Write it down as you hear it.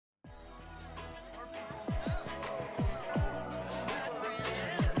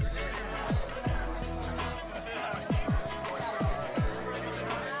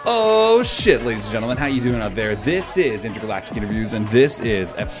Oh shit, ladies and gentlemen, how you doing out there? This is Intergalactic Interviews, and this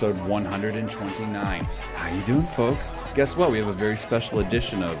is episode 129. How you doing, folks? Guess what? We have a very special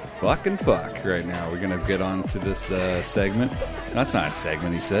edition of Fucking Fuck right now. We're going to get on to this segment. That's not a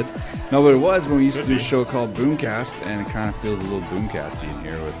segment, he said. No, but it was when we used to do a show called Boomcast, and it kind of feels a little Boomcasty in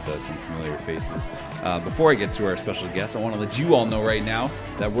here with some familiar faces. Before I get to our special guest, I want to let you all know right now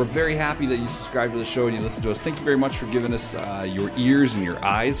that we're very happy that you subscribe to the show and you listen to us. Thank you very much for giving us your ears and your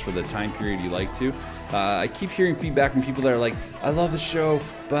eyes for the time period you like to. I keep hearing feedback from people that are like, I love the show,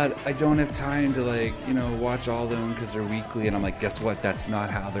 but I don't have time to watch all of them because they're weekly. And I'm like, guess what? That's not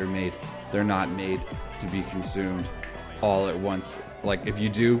how they're made. They're not made to be consumed all at once. Like, if you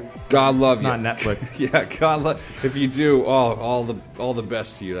do, God love you. It's not Netflix. Yeah, God love. If you do, all the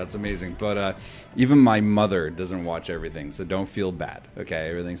best to you. That's amazing. But even my mother doesn't watch everything, so don't feel bad. Okay,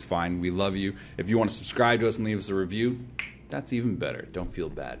 everything's fine. We love you. If you want to subscribe to us and leave us a review, that's even better. Don't feel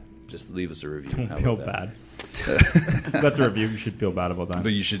bad. Just leave us a review. Don't feel bad. That's a review. You should feel bad about that.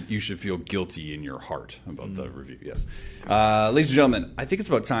 But you should feel guilty in your heart about the review, yes. Ladies and gentlemen, I think it's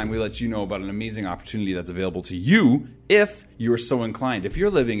about time we let you know about an amazing opportunity that's available to you if you are so inclined. If you're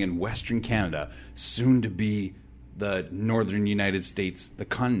living in Western Canada, soon to be the Northern United States, the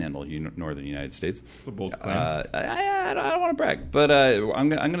continental Northern United States. It's a bold claim. I don't want to brag, but I'm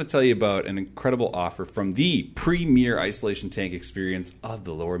going to tell you about an incredible offer from the premier isolation tank experience of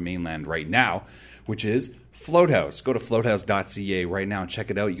the Lower Mainland right now, which is Floathouse. Go to floathouse.ca right now and check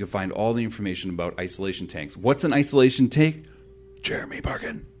it out. You can find all the information about isolation tanks. What's an isolation tank? Jeremy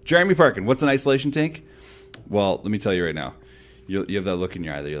Parkin. What's an isolation tank? Well, let me tell you right now. You have that look in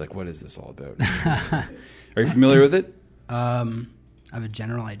your eye that you're like, what is this all about? Are you familiar with it? I have a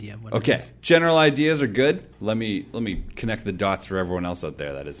general idea of what it is. General ideas are good. Let me connect the dots for everyone else out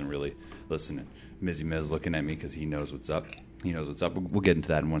there that isn't really listening. Mizzy Miz looking at me because he knows what's up. We'll get into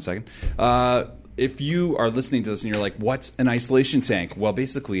that in 1 second. If you are listening to this and you're like, what's an isolation tank? Well,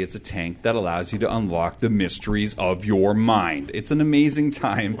 basically, it's a tank that allows you to unlock the mysteries of your mind. It's an amazing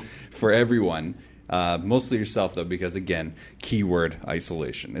time for everyone. Mostly yourself, though, because, again, keyword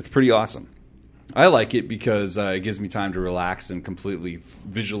isolation. It's pretty awesome. I like it because it gives me time to relax and completely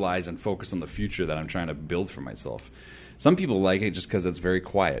visualize and focus on the future that I'm trying to build for myself. Some people like it just because it's very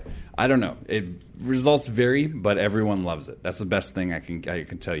quiet. I don't know. Results vary, but everyone loves it. That's the best thing I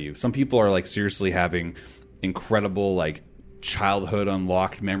can tell you. Some people are like seriously having incredible like childhood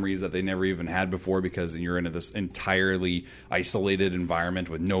unlocked memories that they never even had before because you're in this entirely isolated environment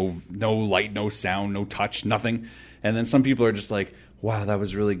with no light, no sound, no touch, nothing. And then some people are just like, wow, that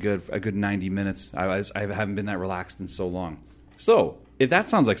was really good. A good 90 minutes. I haven't been that relaxed in so long. So if that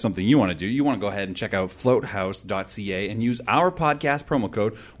sounds like something you want to do, you want to go ahead and check out floathouse.ca and use our podcast promo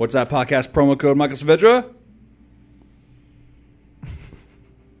code. What's that podcast promo code, Michael Saavedra?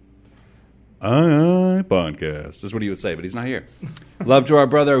 Podcast. That's what he would say, but he's not here. Love to our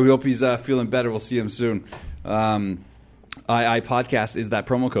brother. We hope he's feeling better. We'll see him soon. Podcast is that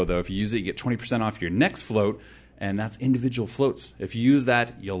promo code, though. If you use it, you get 20% off your next float, and that's individual floats. If you use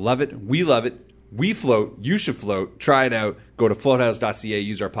that, you'll love it. We love it. We float. You should float. Try it out. Go to floathouse.ca.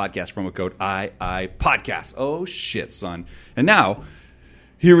 Use our podcast promo code IIPodcast. Oh, shit, son. And now,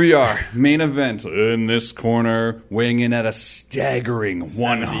 here we are. Main event in this corner, weighing in at a staggering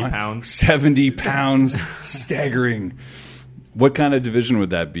 70 pounds. Staggering. What kind of division would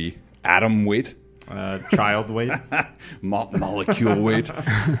that be? Atom weight? Child weight? Molecule weight?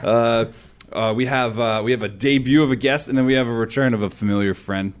 We have a debut of a guest, and then we have a return of a familiar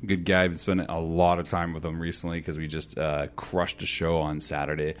friend. Good guy. I've been spending a lot of time with him recently because we just crushed a show on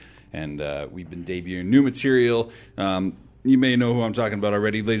Saturday, and we've been debuting new material. You may know who I'm talking about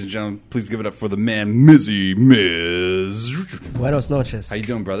already. Ladies and gentlemen, please give it up for the man, Mizzy Miz. Buenos noches. How you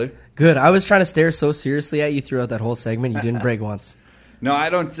doing, brother? Good. I was trying to stare so seriously at you throughout that whole segment. You didn't break once. No, I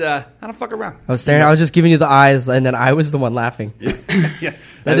don't fuck around. I was staring. I was just giving you the eyes, and then I was the one laughing. Yeah.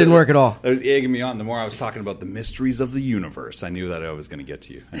 That didn't work at all. That was egging me on. The more I was talking about the mysteries of the universe, I knew that I was going to get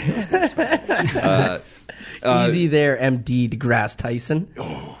to you. Easy there, M.D. DeGrasse Tyson.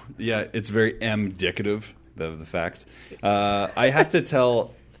 Oh, yeah, it's very M-dicative, the fact. I have to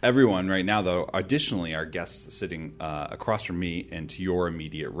tell everyone right now, though, additionally, our guest sitting across from me and to your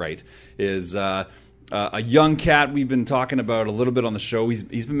immediate right is... a young cat we've been talking about a little bit on the show. He's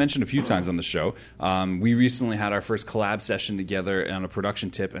been mentioned a few times on the show. We recently had our first collab session together on a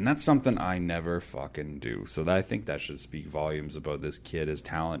production tip, and that's something I never fucking do. So I think that should speak volumes about this kid, his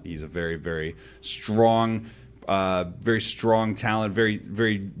talent. He's a very, very strong very strong talent, very,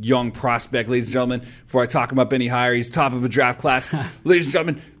 very young prospect, ladies and gentlemen. Before I talk him up any higher, he's top of a draft class. Ladies and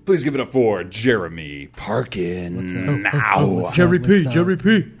gentlemen, please give it up for Jeremy Parkin. Jerry P.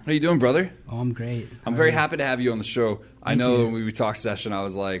 How you doing, brother? Oh, I'm great. I'm very happy to have you on the show. I know you. when we talked session, I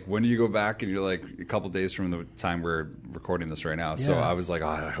was like, when do you go back? And you're like, a couple days from the time we're recording this right now. So Yeah. I was like,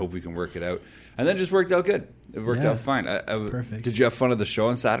 I hope we can work it out. And then it just worked out good. It worked Yeah. out fine. Perfect. Did you have fun at the show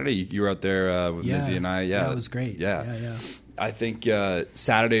on Saturday? You were out there with Mizzy and I. Yeah, it was great. Yeah. I think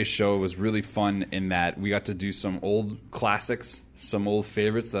Saturday's show was really fun in that we got to do some old classics, some old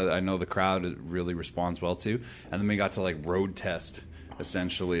favorites that I know the crowd really responds well to. And then we got to like road test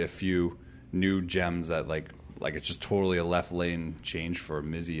essentially a few new gems that like it's just totally a left lane change for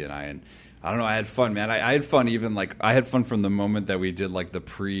Mizzy and I. And I don't know, I had fun, man. I had fun even like I had fun from the moment that we did like the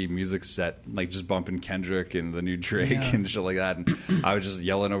pre-music set, like just bumping Kendrick and the new Drake and shit like that. And I was just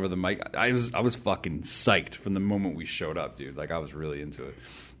yelling over the mic. I was fucking psyched from the moment we showed up, dude. Like I was really into it.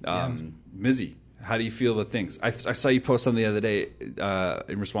 Mizzy, how do you feel about things? I saw you post something the other day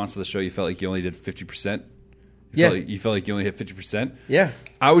in response to the show. You felt like you only did 50%. You felt like you only hit 50%. Yeah.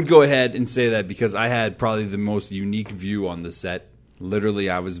 I would go ahead and say that because I had probably the most unique view on the set. Literally,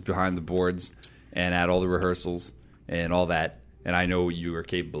 I was behind the boards and at all the rehearsals and all that, and I know what you were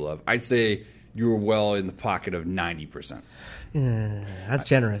capable of. I'd say you were well in the pocket of 90%. That's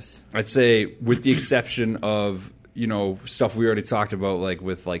generous. I'd say with the exception of, stuff we already talked about, like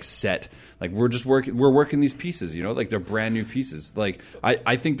with like set, like we're working these pieces, like they're brand new pieces. Like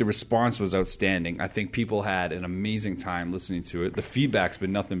I think the response was outstanding. I think people had an amazing time listening to it. The feedback's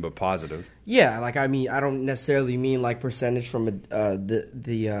been nothing but positive. Yeah, like I mean, I don't necessarily mean like percentage from all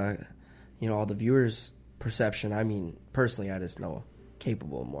the viewers' perception. I mean, personally, I just know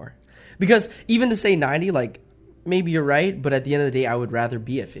capable more. Because even to say 90, like maybe you're right, but at the end of the day, I would rather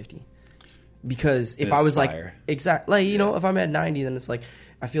be at 50. Because if I was Misfire. if I'm at 90, then it's like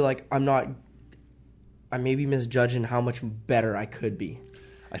I feel like I may be misjudging how much better I could be.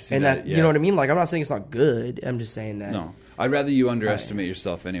 I see And that. you know what I mean? Like I'm not saying it's not good. I'm just saying that. No, I'd rather you underestimate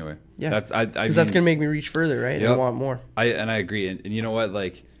yourself anyway. Yeah, because that's gonna make me reach further, right? And I want more. I agree, and you know what?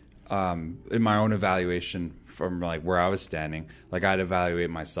 Like, in my own evaluation from like where I was standing, like I'd evaluate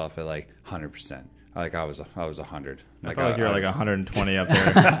myself at like 100%. Like I was 100. I felt like you were like 120 up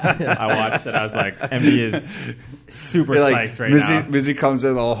there. I watched it. I was like, MD is super psyched right now. Mizzy comes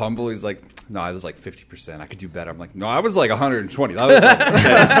in all humble. He's like, no, I was like 50%. I could do better. I'm like, no, I was like 120. That was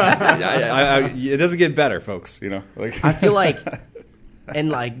like, it doesn't get better, folks. Like I feel like,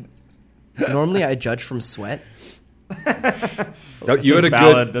 and like, normally I judge from sweat. You had a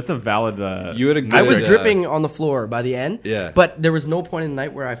valid. That's a valid. You had a good. I was dripping on the floor by the end. Yeah. But there was no point in the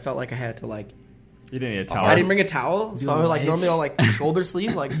night where I felt like I had to like. You didn't need a towel. I didn't bring a towel, so I was like normally I'll like shoulder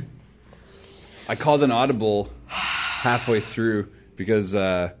sleeve like. I called an audible halfway through because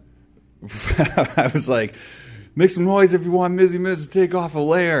I was like, make some noise if you want Mizzy Miz to take off a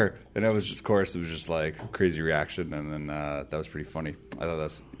layer. And it was just like a crazy reaction. And then that was pretty funny. I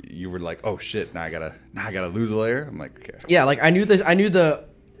thought you were like, oh shit, now I gotta lose a layer. I'm like, okay. Yeah, like I knew the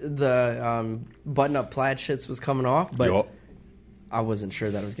button up plaid shits was coming off, but I wasn't sure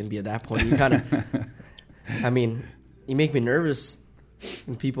that it was going to be at that point. You kind of, I mean, you make me nervous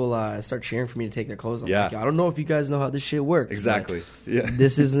when people start cheering for me to take their clothes off. Yeah. Like, I don't know if you guys know how this shit works. Exactly. Yeah.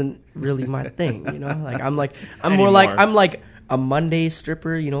 This isn't really my thing, Like I'm Anymore. more like a Monday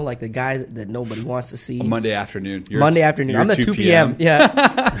stripper, like the guy that nobody wants to see. A Monday afternoon. Monday afternoon. I'm the 2 p.m.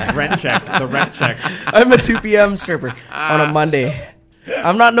 Yeah. Rent check. The rent check. I'm a 2 p.m. stripper on a Monday.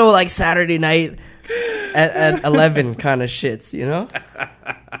 I'm not no like Saturday night at 11 kind of shits,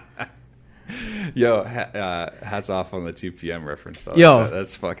 Yo, hats off on the 2 p.m. reference. Yo.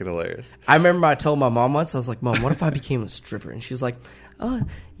 That's fucking hilarious. I remember I told my mom once, I was like, Mom, what if I became a stripper? And she was like, oh,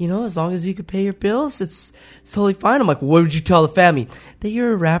 as long as you could pay your bills, it's totally fine. I'm like, what would you tell the family? That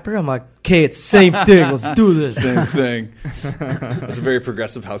you're a rapper? I'm like, okay, it's the same thing. Let's do this. Same thing. It's a very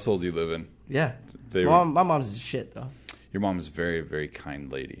progressive household you live in. Yeah. My mom's shit, though. Your mom is a very, very kind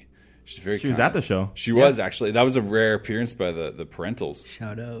lady. She's very She was kind. at the show. She was, actually. That was a rare appearance by the parentals.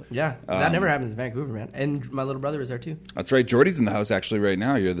 Shout out. Yeah. That never happens in Vancouver, man. And my little brother is there, too. That's right. Jordy's in the house, actually, right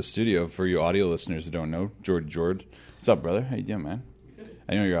now. You're at the studio. For you audio listeners who don't know, Jord. What's up, brother? How you doing, man?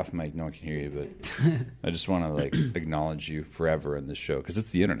 I know you're off mic. No one can hear you, but I just want to, acknowledge you forever in this show because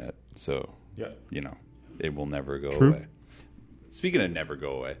it's the internet. So, it will never go away. Speaking of never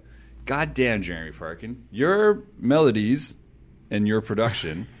go away, goddamn, Jeremy Parkin, your melodies and your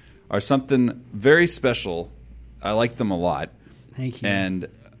production are something very special. I like them a lot. Thank you. And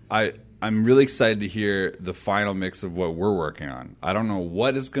I'm really excited to hear the final mix of what we're working on. I don't know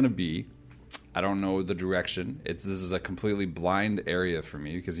what it's going to be. I don't know the direction. This is a completely blind area for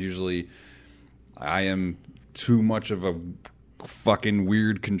me because usually I am too much of a fucking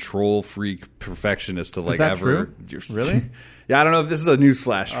weird control freak perfectionist to like Is that ever. True? Really? Yeah, I don't know if this is a news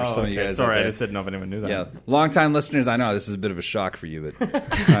flash for some of you guys. Sorry, out there. I just didn't know if anyone knew that. Yeah, long-time listeners, I know this is a bit of a shock for you, but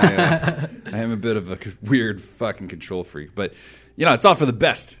I am a bit of a weird fucking control freak. But you know, it's all for the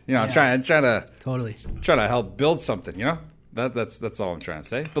best. You know, I'm trying to totally try to help build something. You know, that's all I'm trying to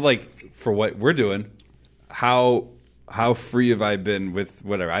say. But like for what we're doing, how free have I been with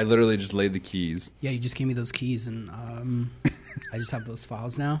whatever? I literally just laid the keys. Yeah, you just gave me those keys, and I just have those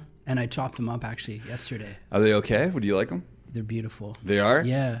files now, and I chopped them up actually yesterday. Are they okay? Would you like them? They're beautiful. They are?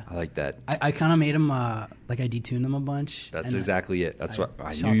 Yeah. I like that. I kind of made them, like I detuned them a bunch. That's exactly it. That's what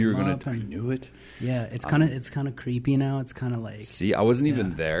I knew chopped you were them going up to. I knew it. Yeah, it's kind of creepy now. It's kind of like... See, I wasn't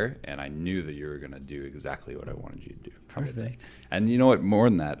even there, and I knew that you were going to do exactly what I wanted you to do. Perfect. And you know what? More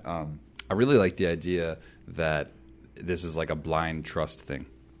than that, I really like the idea that this is like a blind trust thing.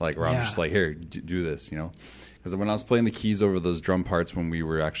 Like where I'm just like, here, do this, you know? Because when I was playing the keys over those drum parts when we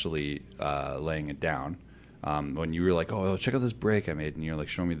were actually laying it down, when you were like, oh, check out this break I made, and you're like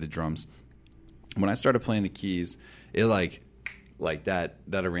showing me the drums. When I started playing the keys, it like that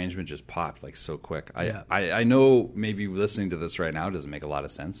arrangement just popped like so quick. I know maybe listening to this right now doesn't make a lot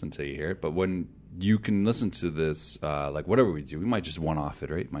of sense until you hear it, but when you can listen to this, like whatever we do, we might just one-off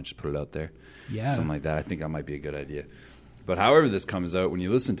it, right? We might just put it out there. Yeah. Something like that. I think that might be a good idea. But however this comes out, when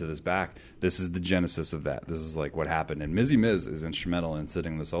you listen to this back, this is the genesis of that. This is like what happened. And Mizzy Miz is instrumental in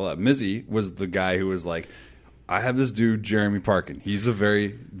setting this all up. Mizzy was the guy who was like, I have this dude, Jeremy Parkin. He's a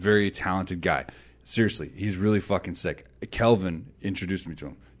very, very talented guy. Seriously, he's really fucking sick. Kelvin introduced me to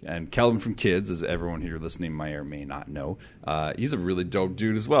him. And Kelvin from Kids, as everyone here listening may or may not know, he's a really dope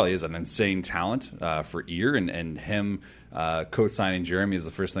dude as well. He has an insane talent for ear, and him co-signing Jeremy is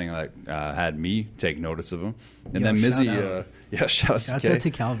the first thing that had me take notice of him. And then Mizzy, shout out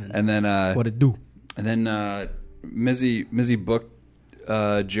to Kelvin. And then what it do? And then Mizzy booked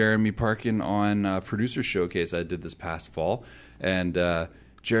Jeremy Parkin on Producer Showcase I did this past fall, and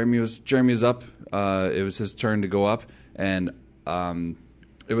Jeremy was up. It was his turn to go up, and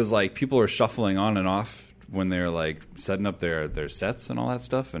it was like people were shuffling on and off when they were like setting up their sets and all that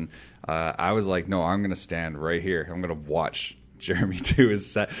stuff, and I was like, no, I'm gonna stand right here. I'm gonna watch Jeremy do his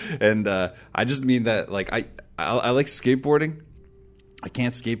set, and I just mean that like I like skateboarding. I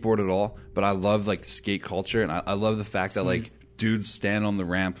can't skateboard at all, but I love like skate culture, and I love the fact that like dudes stand on the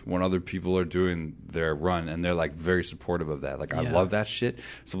ramp when other people are doing their run, and they're like very supportive of that. Like I love that shit.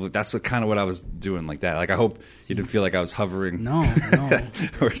 So that's what I was doing like that. Like I hope you didn't feel like I was hovering, no,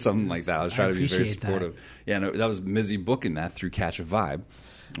 or something like that. I was trying to be very appreciate supportive. Yeah, no, that was Mizzy booking that through Catch a Vibe,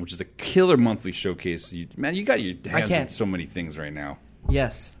 which is a killer monthly showcase. You got your hands in so many things right now.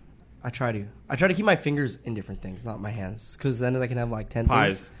 Yes. I try to keep my fingers in different things, not my hands, because then I can have like 10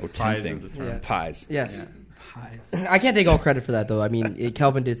 pies. things. Oh, 10 things. Yeah. Pies. Yes. Yeah. Pies. I can't take all credit for that, though. I mean,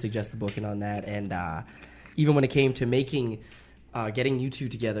 Kelvin did suggest the booking on that, and even when it came to getting you two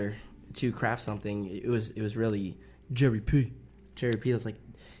together to craft something, it was really Jerry P. Jerry P. was like,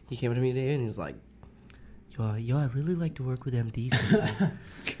 he came to me today and he was like, yo, I really like to work with MDs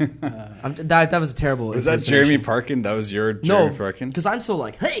sometimes. That was a terrible. Was that Jeremy Parkin? That was your Jeremy Parkin? Because I'm so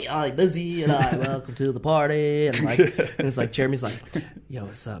like, hey, I'm busy, and welcome to the party, and like, and it's like Jeremy's like, yo,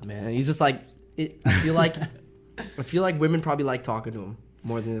 what's up, man? And he's just like, I feel like women probably like talking to him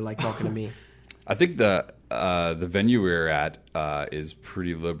more than they like talking to me. I think the venue we were at is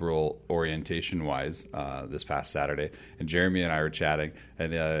pretty liberal orientation wise this past Saturday, and Jeremy and I were chatting,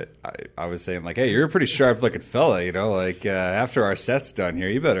 and I was saying like, hey, you're a pretty sharp looking fella, you know, like after our set's done here,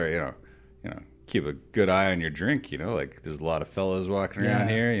 you better you know keep a good eye on your drink, you know, like there's a lot of fellas walking around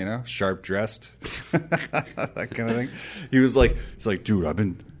here, you know, sharp dressed, that kind of thing. He's like, dude, I've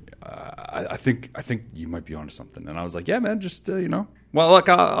been. I think you might be onto something, and I was like, yeah, man, just you know. Well, look,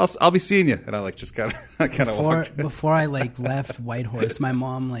 I'll be seeing you, and I like just kind of walked. Before I like left Whitehorse, my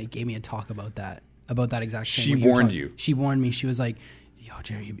mom like gave me a talk about that exact thing. She warned you. She warned me. She was like, "Yo,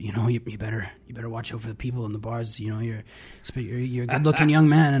 Jerry, you know, you better watch out for the people in the bars. You know, you're a good looking young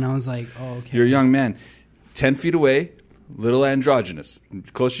man." And I was like, "Oh, okay." You're a young man, 10 feet away, little androgynous.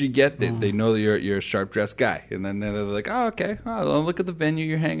 The closer you get, they know that you're a sharp dressed guy, and then they're like, "Oh, okay. Oh, look at the venue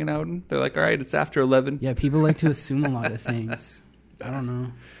you're hanging out in." They're like, "All right, it's after 11." Yeah, people like to assume a lot of things. I don't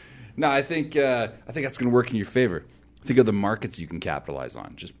know. No, I think that's going to work in your favor. Think of the markets you can capitalize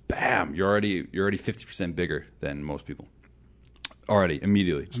on. Just bam, you're already 50% bigger than most people. Already,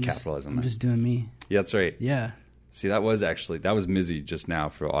 immediately, capitalize on that. I'm just doing me. Yeah, that's right. Yeah. See, that was Mizzy just now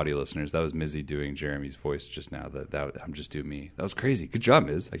for audio listeners. That was Mizzy doing Jeremy's voice just now. That I'm just doing me. That was crazy. Good job,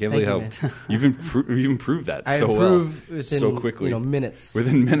 Miz. I can't believe how you've improved that so well, within, so quickly. Minutes.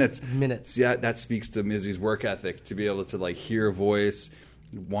 Within minutes. Minutes. Yeah, that speaks to Mizzy's work ethic to be able to like hear a voice,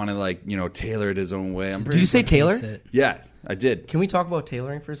 want to tailor it his own way. Did you say tailor? Yeah, I did. Can we talk about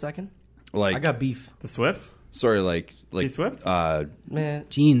tailoring for a second? Like I got beef. The Swift? Sorry, like T-Swift? Man,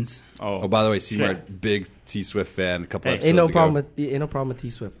 jeans. Oh, by the way, Seymour, big T Swift fan. A couple episodes ain't no ago. problem with T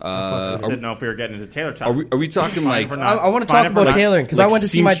Swift. I didn't know if we were getting into Taylor talk. Are we talking like? I want to talk about tailoring because like I went to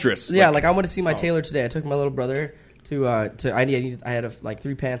seamstress, see my I went to see my tailor today. I took my little brother to I had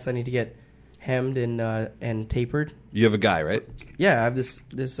 3 pants I need to get hemmed and tapered. You have a guy, right? Yeah, I have this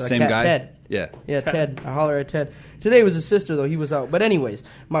Same cat, guy. Ted. Yeah, Ted. I holler at Ted. Today was his sister though. He was out. But anyways,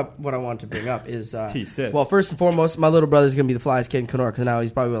 what I wanted to bring up is T-sis. well, first and foremost, my little brother's gonna be the flyest kid in Kenora because now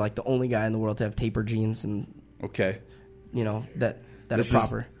he's probably like the only guy in the world to have tapered jeans and Okay. that are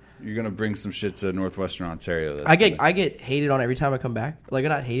proper. You're gonna bring some shit to Northwestern Ontario. I get hated on every time I come back. Like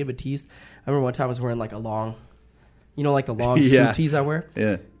not hated, but teased. I remember one time I was wearing like a long, like the long scoop tees I wear.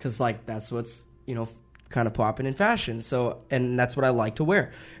 Yeah. Because like that's what's kind of popping in fashion. So and that's what I like to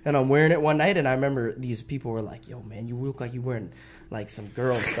wear. And I'm wearing it one night, and I remember these people were like, "Yo, man, you look like you wearing like some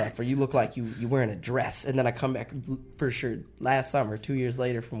girl stuff, or you look like you wearing a dress." And then I come back for sure last summer, 2 years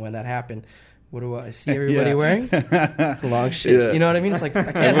later from when that happened. What do I see everybody wearing? Long shit. Yeah. You know what I mean? It's like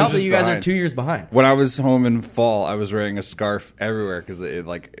I can't help that you guys are 2 years behind. When I was home in fall, I was wearing a scarf everywhere because it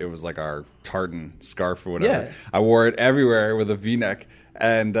was like our tartan scarf or whatever. Yeah. I wore it everywhere with a V-neck,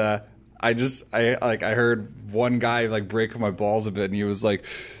 and I heard one guy like break my balls a bit, and he was like,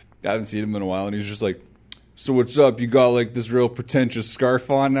 I haven't seen him in a while, and he's just like, "So what's up? You got like this real pretentious scarf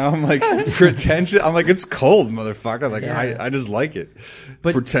on now?" I'm like, pretentious? I'm like, it's cold, motherfucker. Like I just like it.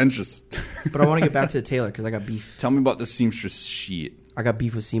 But pretentious. But I want to get back to the tailor because I got beef. Tell me about the seamstress shit. I got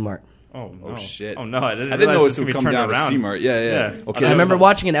beef with C-Mart. Oh, no. Oh shit! Oh no! I didn't know this would come down to C-Mart. Yeah. Okay. I remember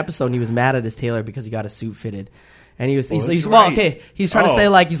watching an episode and he was mad at his tailor because he got a suit fitted. And he's trying to say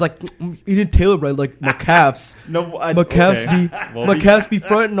like you didn't tailor right, like my calves. My calves be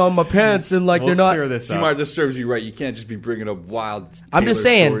fronting on my pants and like they're not. C-Mart, this serves you right. You can't just be bringing up wild. I'm just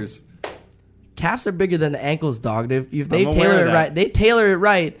saying, stories. Calves are bigger than the ankles, dog. If they tailor it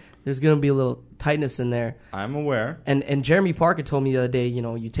right, there's gonna be a little tightness in there. I'm aware. And Jeremy Parker told me the other day,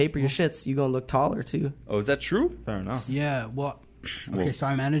 you taper your shits, you gonna look taller too. Oh, is that true? Fair enough. Yeah. Well. Okay, so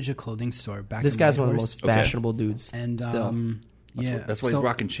I manage a clothing store back. This guy's one of the most fashionable dudes. And still. That's why he's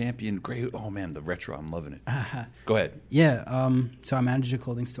rocking Champion. Great. Oh man, the retro. I'm loving it. Go ahead. Yeah. So I manage a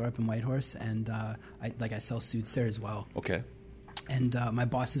clothing store up in Whitehorse, and I sell suits there as well. Okay. And my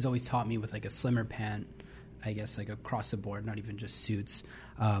boss has always taught me with like a slimmer pant, I guess like across the board, not even just suits.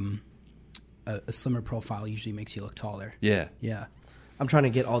 A slimmer profile usually makes you look taller. Yeah. Yeah. I'm trying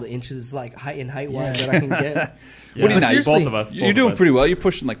to get all the inches like height wise that I can get. What do you know? Both of us. You're doing pretty well. You're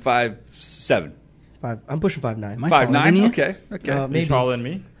pushing like 5'7". I'm pushing 5'9". 5'9". Okay. Maybe. You're taller than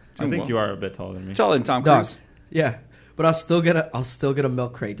me. I think you are a bit taller than me. Taller than Tom Cruise. Dog. Yeah. But I'll still get a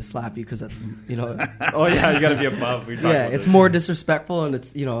milk crate to slap you because that's Oh yeah, you got to be above. It's more disrespectful and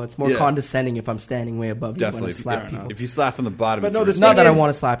it's more condescending if I'm standing way above you when I slap people. If you slap from the bottom, but it's not that I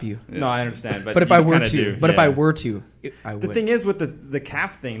want to slap you. No, I understand. But if I were to, I would. The thing is with the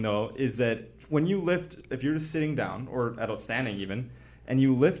calf thing though is that when you lift, if you're just sitting down or standing even, and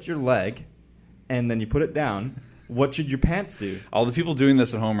you lift your leg, and then you put it down, what should your pants do? All the people doing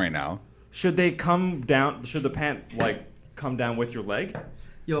this at home right now. Should they come down? Should the pant come down with your leg,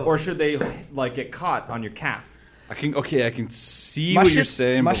 or should they get caught on your calf? I can see what you're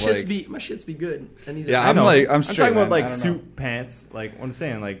saying. My shits be good. And these I'm straight. I'm talking about suit pants. Like what I'm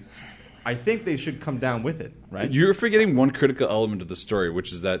saying, I think they should come down with it, right? You're forgetting one critical element of the story,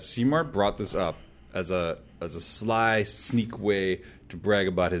 which is that C-Mart brought this up as a sly, sneak way to brag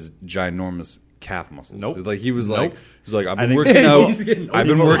about his ginormous calf muscles. Nope. He was like, I've been working out. I've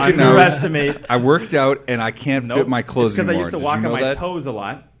been working out. I worked out and I can't fit my clothes anymore. Because I used to walk on my toes a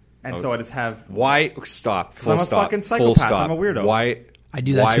lot, and so I just have. Why? Stop. Full I'm a stop. fucking psychopath. Full stop. I'm a weirdo. Why? I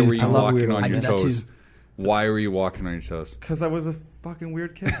do that why too. Were you walking on I your do that toes? too. Why were you walking on your toes? Because I was a fucking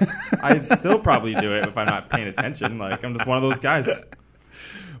weird kid. I'd still probably do it if I'm not paying attention. I'm just one of those guys.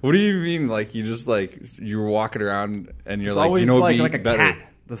 What do you mean? You just you were walking around and you're always like a better. Cat,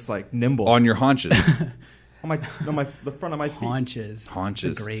 just nimble on your haunches. on the front of my feet. Haunches.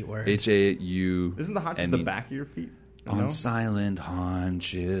 Haunches. It's a great word. HAU. Isn't the haunches the back of your feet? On silent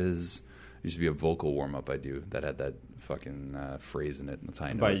haunches. Used to be a vocal warm up I do that had that fucking phrasing it. That's how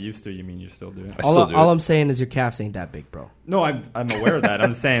I know. By it. used to, you mean you still do it? I still do All it. I'm saying is your calves ain't that big, bro. No, I'm aware of that.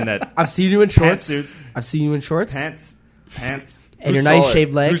 I'm just saying that I've seen you in shorts. Pantsuits. I've seen you in shorts. pants, And your nice taller?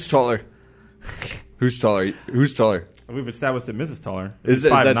 shaved legs. Who's taller? Who's taller? Who's taller? we've established that Mrs. Taller Is is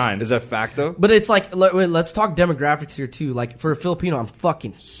that 5'9". is that fact though? But it's like, let's talk demographics here too. Like for a Filipino, I'm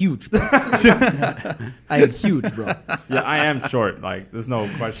fucking huge, bro. I am huge, bro. Yeah, I am short. Like, there's no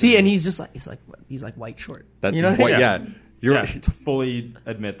question. See, and he's like white short. That's you know? white. Yeah. Yeah, you're yeah, to fully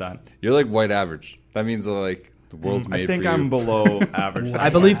admit that. you're like white average. That means like the world's made I think for you. I'm below average. I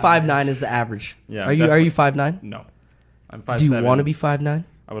believe 5'9" is the average. Yeah, Are you definitely. 5'9"? No, I'm 5'7". Do you want to be 5'9"?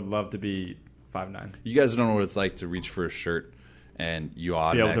 I would love to be 5'9". You guys don't know what it's like to reach for a shirt and you Be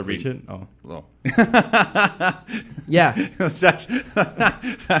automatically able to reach it? Oh. Well, Yeah. that's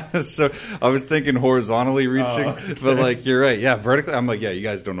so. I was thinking horizontally reaching, okay. but like you're right. Yeah, vertically. I'm like, yeah, you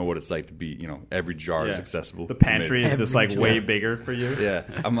guys don't know what it's like to be. Every jar is Yeah. accessible. The It's pantry amazing. is just like Every way jar. bigger for you. Yeah,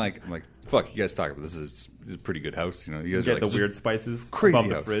 I'm like, fuck. You guys talk about this is a pretty good house. You You guys get are like the just weird spices crazy above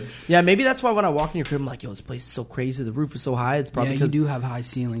the house. fridge. Yeah, maybe that's why when I walk in your crib, I'm like, yo, this place is so crazy. The roof is so high. It's probably Yeah, you because do have high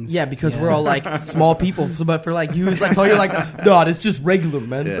ceilings. yeah, because we're all like small people. But for like you, it's like, you're like, no, it's just regular,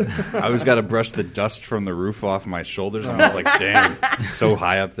 man. Yeah, I always got to brush the dust from the roof off my shoulders. And I was like, damn, it's so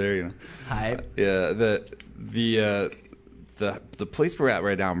high up there. Hype. Yeah, the place we're at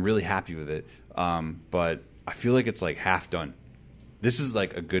right now, I'm really happy with it. But I feel like it's like half done. This is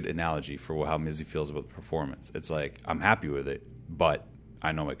like a good analogy for how Mizzy feels about the performance. It's like I'm happy with it, but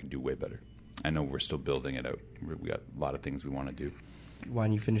I know I can do way better. I know we're still building it out. We got a lot of things we want to do. Why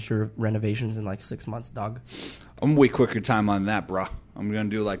don't you finish your renovations in like 6 months, dog? I'm way quicker time on that, brah. I'm gonna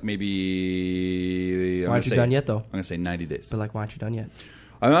do like maybe. Why aren't you done yet, though? I'm gonna say 90 days. But like, why aren't you done yet?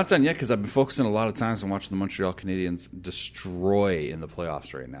 I'm not done yet because I've been focusing a lot of times on watching the Montreal Canadiens destroy in the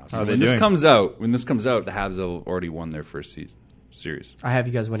playoffs right now. So How are they when this doing? comes out, the Habs have already won their first series. I have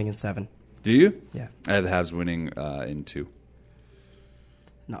you guys winning in 7. Do you? Yeah, I have the Habs winning in 2.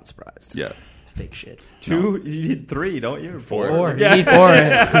 not surprised. Yeah. Fake shit. 2, you need 3, don't you? 4. 4. Yeah. You need 4.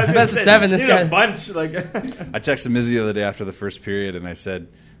 Best of 7. This You need guy. a bunch. Like, I texted Mizzy the other day after the first period, and I said,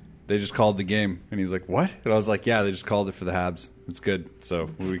 they just called the game. And he's like, what? And I was like, yeah, they just called it for the Habs. It's good. So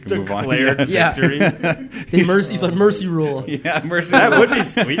we can move on. declared Yeah. victory. He's like mercy rule. Yeah, mercy. That would be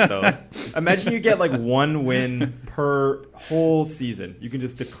sweet, though. Imagine you get like 1 win per whole season. You can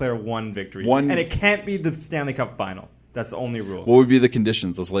just declare 1 victory. One- And it can't be the Stanley Cup final. That's the only rule. What would be the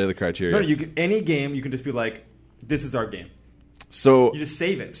conditions? Let's lay the criteria. No, any game, you can just be like, this is our game. So You just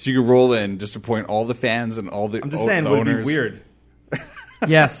save it. So you can roll in, disappoint all the fans and all the I'm just saying, it would owners. be weird.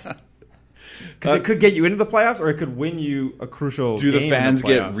 Yes. Because it could get you into the playoffs, or it could win you a crucial Do game the fans in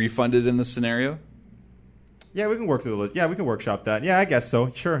get playoffs. refunded in this scenario? Yeah, we can work through the. Yeah, we can workshop that. Yeah, I guess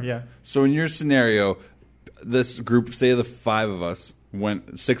so. Sure, yeah. So in your scenario, this group, say the 5 of us,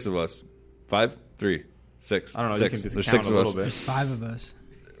 6 of us, 5, 3, 6. I don't know. 6. You can There's discount 6 a of little us. bit. There's 5 of us.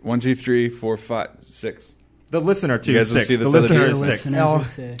 1, 2, 3, 4, 5, 6. The listener too. You guys will 6. see The this other listener dude? is The 6. listeners Oh. are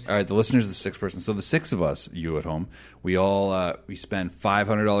 6. All right, the listener's the 6th person. So the 6 of us, you at home, we all we spend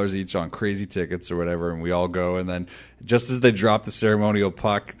 $500 each on crazy tickets or whatever, and we all go. And then just as they drop the ceremonial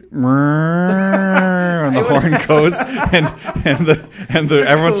puck, and the horn goes, and the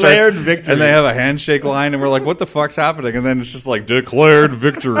everyone starts, Declared victory. and they have a handshake line, and we're like, "What the fuck's happening?" And then it's just like declared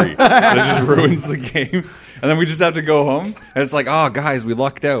victory. And it just ruins the game. And then we just have to go home, and it's like, "Oh, guys, we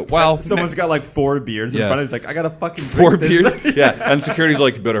lucked out." Well, Someone's got like 4 beers in Yeah. front of him. He's like, I got to fucking 4 drink this. beers, yeah. And security's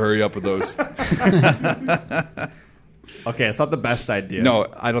like, "You better hurry up with those." Okay, it's not the best idea. No,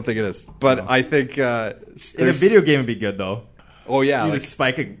 I don't think it is. But No. I think In a there's- video game, it'd be good though. Oh yeah, You like just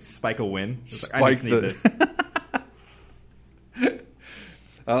spike a win. It's like, I spike just need the. this.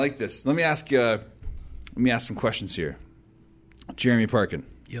 I like this. Let me ask some questions here. Jeremy Parkin.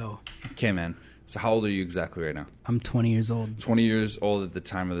 Yo, Okay, man. So how old are you exactly right now? I'm 20 years old. 20 years old at the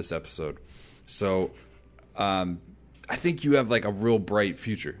time of this episode. So, I think you have like a real bright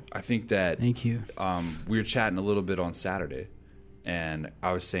future. I think that Thank you. we were chatting a little bit on Saturday, and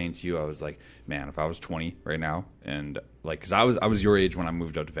I was saying to you, I was like, man, if I was 20 right now, and like, because I was your age when I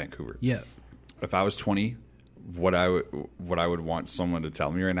moved out to Vancouver. Yeah. If I was 20, what I would want someone to tell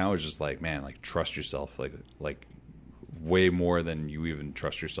me right now is just like, man, like trust yourself, like way more than you even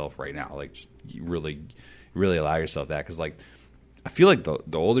trust yourself right now. Like, just you really allow yourself that, because like I feel like the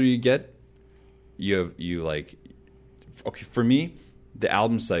older you get, you like, okay, for me, the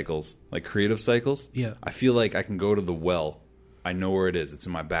album cycles, like creative cycles, Yeah. I feel like I can go to the well. I know where it is. It's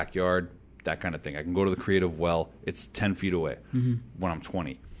in my backyard, that kind of thing. I can go to the creative well. It's 10 feet away when I'm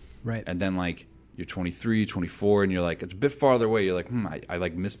 20. Right. And then like you're 23, 24, and you're like, it's a bit farther away. You're like, I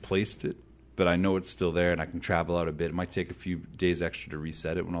like misplaced it. but I know it's still there and I can travel out a bit. It might take a few days extra to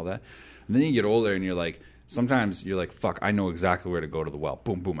reset it and all that. And then you get older and you're like, sometimes you're like, fuck, I know exactly where to go to the well.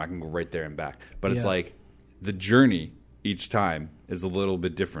 Boom, boom, I can go right there and back. But it's like the journey each time is a little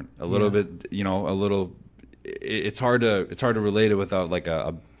bit different. A little bit, you know, a little. It's hard to relate it without like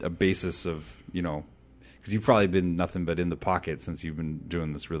a basis of, you know, because you've probably been nothing but in the pocket since you've been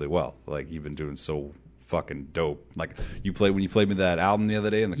doing this really well. Like you've been doing so fucking dope. Like when you played me that album the other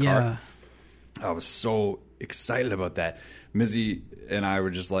day in the car, I was so excited about that. Mizzy and I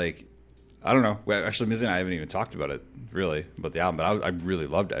were just like, I don't know. Well, actually, Mizzy and I haven't even talked about it really, about the album. But I really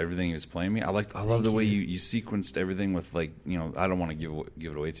loved everything he was playing me. I love the way you sequenced everything with like, you know, I don't want to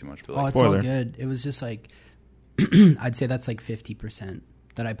give it away too much. But like, it's all good. It was just like I'd say that's like 50%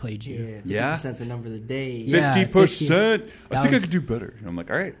 that I played you. Yeah, 50%'s the number of the day. 50%. I think I could do better. And I'm like,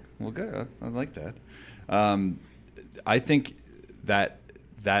 all right, well, good. I like that. I think that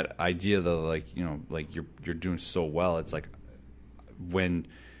idea though, like, you know, like you're doing so well. It's like when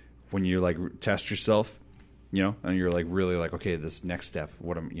you like test yourself, you know, and you're like really like, okay, this next step,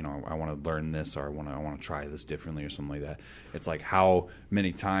 what I'm, you know, I want to learn this, or I want to try this differently, or something like that. It's like how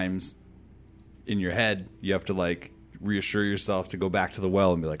many times in your head you have to like reassure yourself to go back to the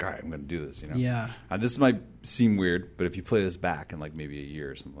well and be like, all right, I'm going to do this, you know. Yeah. This might seem weird, but if you play this back in like maybe a year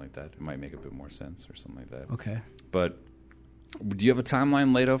or something like that, it might make a bit more sense or something like that. Okay. But do you have a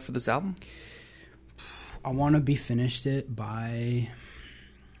timeline laid out for this album? I want to be finished it by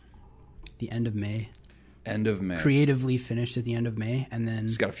the end of May. End of May. Creatively finished at the end of May, and then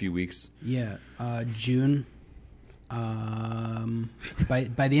It's got a few weeks. Yeah, June.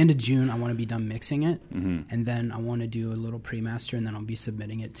 By the end of June, I want to be done mixing it, and then I want to do a little pre-master, and then I'll be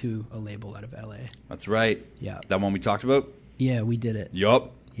submitting it to a label out of LA. That's right. Yeah. That one we talked about? Yeah, we did it.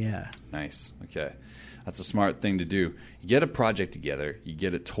 Yup. Yeah. Nice. Okay. That's a smart thing to do. You get a project together, you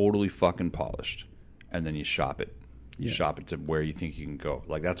get it totally fucking polished, and then you shop it. You shop it to where you think you can go.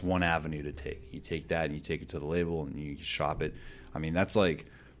 Like, that's one avenue to take. You take that and you take it to the label and you shop it. I mean, that's like,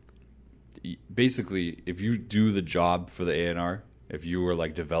 basically, if you do the job for the A&R, if you were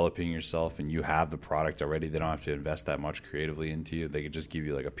like developing yourself and you have the product already, they don't have to invest that much creatively into you. They could just give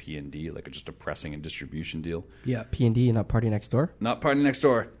you like a P&D, like just a pressing and distribution deal. Yeah. P&D, not Party Next Door? Not Party Next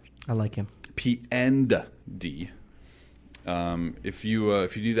Door. I like him. P&D. If you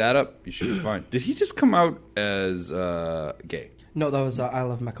do that up, you should be fine. Did he just come out as gay? No, that was I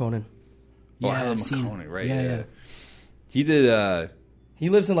Love McConan. Oh, I Yeah, Love I've seen- McConaughey, right? yeah. He did. He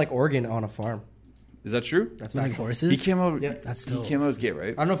lives in like Oregon on a farm. Is that true? That's With like factual. horses. He came out. Yeah. That's He still. came out as gay,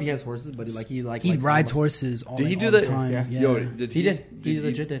 right? I don't know if he has horses, but he likes He rides rides animals. horses all, Did he like, do all that? the time. Yeah. Yeah. Yo, He did. He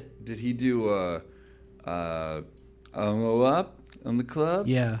legit did. Did he do up on the club?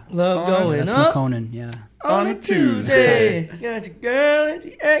 Yeah. Love going That's up McConan. Yeah. on a Tuesday. Got your girl and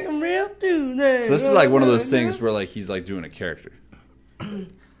she acting real Tuesday. So this is like one of those things where like he's like doing a character.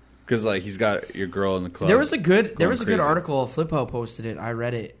 Because like he's got your girl in the club. There was a good crazy. article. Flippo posted it. I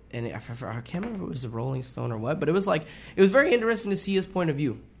read it, and I can't remember if it was the Rolling Stone or what, but it was like it was very interesting to see his point of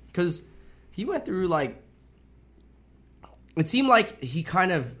view because he went through like it seemed like he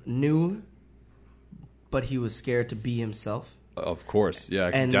kind of knew, but he was scared to be himself. Of course, yeah,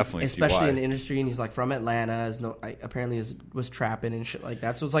 I can And definitely see why. especially in the industry, and he's like from Atlanta. Apparently was trapping and shit like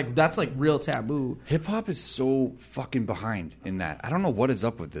that. So it's like that's like real taboo. Hip hop is so fucking behind in that. I don't know what is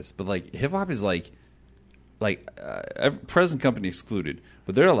up with this, but like hip hop is like present company excluded,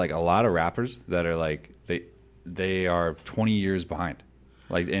 but there are like a lot of rappers that are like they are 20 years behind,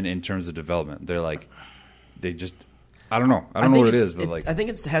 like in terms of development. They're like they just I don't know. I don't know what it is, but like I think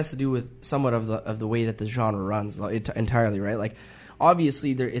it has to do with somewhat of the way that the genre runs entirely, right? Like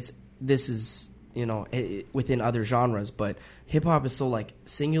obviously this is within other genres, but hip hop is so like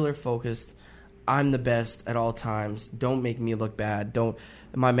singular focused. I'm the best at all times. Don't make me look bad. Don't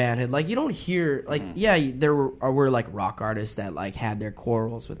my manhood. Like you don't hear like there were like rock artists that like had their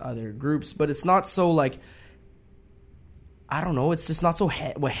quarrels with other groups, but it's not so like I don't know. It's just not so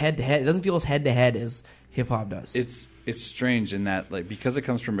head to head. It doesn't feel as head to head as hip hop does. It's strange in that like because it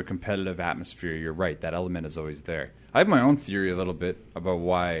comes from a competitive atmosphere. You're right. That element is always there. I have my own theory a little bit about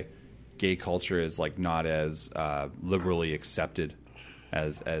why gay culture is like not as liberally accepted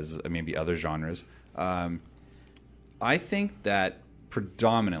as maybe other genres. I think that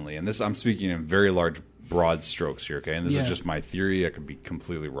predominantly, and this I'm speaking in very large, broad strokes here, okay? And this is just my theory. I could be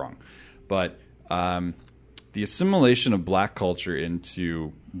completely wrong. But the assimilation of black culture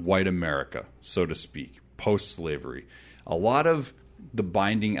into white America, so to speak, post-slavery, a lot of the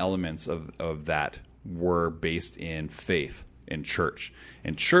binding elements of that were based in faith, in church.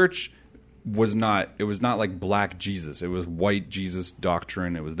 And church was not like black Jesus. It was white Jesus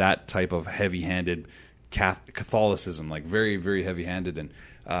doctrine. It was that type of heavy-handed Catholicism, like very, very heavy-handed.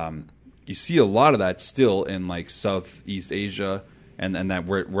 And you see a lot of that still in like Southeast Asia, and that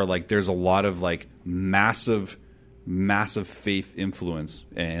where like there's a lot of like massive faith influence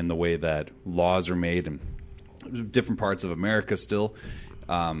in the way that laws are made in different parts of America still.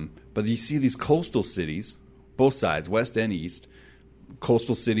 But you see these coastal cities, both sides, west and east.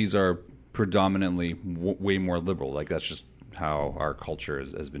 Coastal cities are predominantly way more liberal. Like that's just how our culture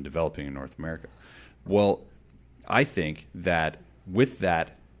has been developing in North America. Well, I think that with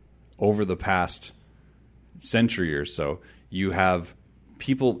that, over the past century or so, you have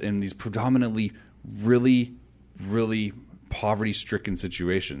people in these predominantly really, really poverty-stricken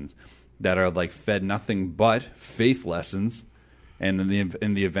situations that are like fed nothing but faith lessons, and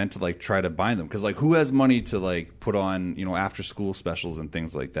in the event to like try to bind them, because like who has money to like put on after school specials and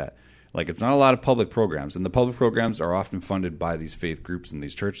things like that? Like it's not a lot of public programs, and the public programs are often funded by these faith groups and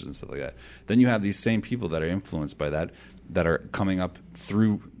these churches and stuff like that. Then you have these same people that are influenced by that are coming up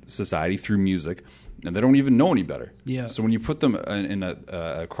through society, through music, and they don't even know any better. Yeah. So when you put them in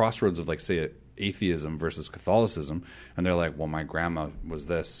a crossroads of like say atheism versus Catholicism, and they're like, well, my grandma was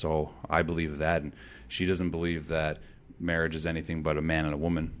this, so I believe that, and she doesn't believe that marriage is anything but a man and a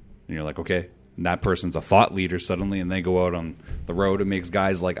woman, and you're like, okay, and that person's a thought leader suddenly, and they go out on the road. It makes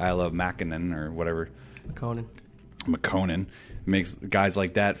guys like I Love Mackinnon or whatever, McConan makes guys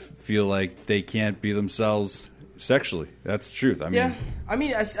like that feel like they can't be themselves sexually. That's the truth. I mean, I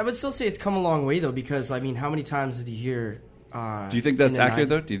mean, I would still say it's come a long way though, because I mean, how many times did you hear? Do you think that's accurate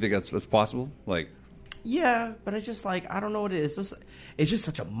though? Do you think that's possible? Like, yeah, but it's just like I don't know what it is. It's just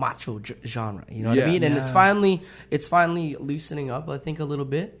such a macho genre, you know what I mean? And it's finally loosening up. I think a little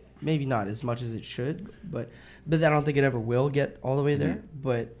bit, maybe not as much as it should, but I don't think it ever will get all the way there. Mm-hmm.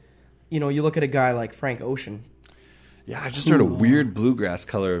 But you look at a guy like Frank Ocean. Yeah, I just heard a weird bluegrass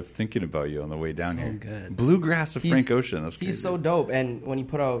color of thinking about you on the way down here. Good. Bluegrass of Frank Ocean. That's crazy. He's so dope. And when he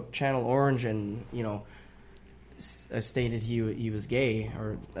put out Channel Orange and stated he was gay,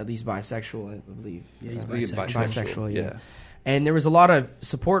 or at least bisexual, I believe. Yeah, he's bisexual. Bisexual, yeah. And there was a lot of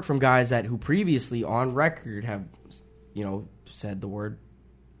support from guys who previously on record have, said the word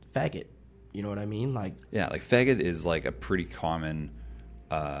faggot. You know what I mean? Like, yeah, like faggot is like a pretty common,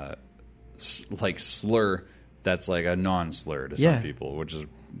 like slur that's like a non-slur to some people, which is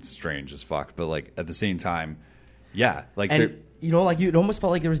strange as fuck. But like at the same time, yeah, like it almost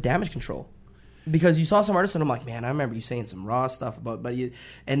felt like there was damage control. Because you saw some artists, and I'm like, man, I remember you saying some raw stuff about, but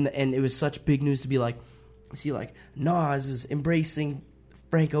and it was such big news to be like, see, like Nas is embracing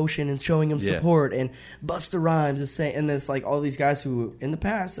Frank Ocean and showing him support, and Busta Rhymes is saying, and it's like all these guys who in the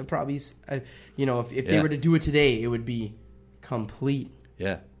past have probably, if they were to do it today, it would be complete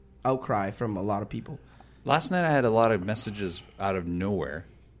outcry from a lot of people. Last night I had a lot of messages out of nowhere,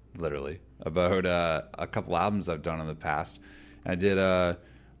 literally, about a couple albums I've done in the past. I did The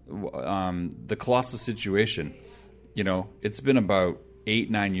Colossal Situation. It's been about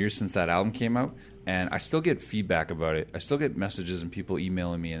 8-9 years since that album came out, and I still get feedback about it. I still get messages and people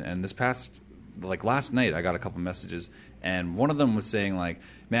emailing me, and this past, like last night, I got a couple messages, and one of them was saying like,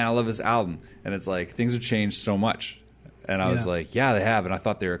 man, I love this album, and it's like, things have changed so much. And I was like, yeah, they have, and I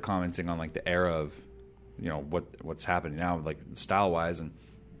thought they were commenting on like the era of what's happening now, like style wise, and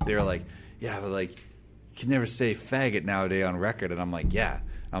they were like, yeah, but like you can never say faggot nowadays on record. And I'm like, yeah.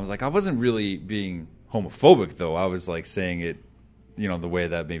 I was like, I wasn't really being homophobic though. I was like saying it, the way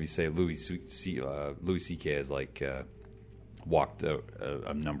that maybe say Louis C.K. has like walked out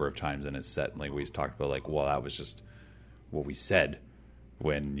a number of times in his set, like we talked about like, well, that was just what we said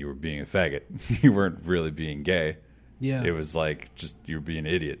when you were being a faggot. You weren't really being gay. Yeah, it was like just you were being an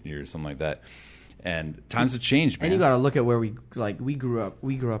idiot or something like that. And times have changed, man. And you got to look at where we grew up.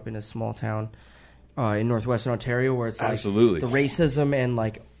 We grew up in a small town in northwestern Ontario, where it's like absolutely the racism and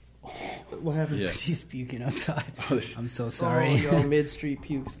like what happened? Yeah. She's puking outside. I'm so sorry. Oh, mid-street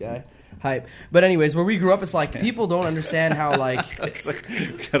pukes guy. Hype. But anyways, where we grew up, it's like people don't understand how like.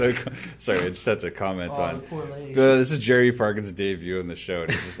 Sorry, I just had to comment on. This is Jerry Parkin's debut in the show.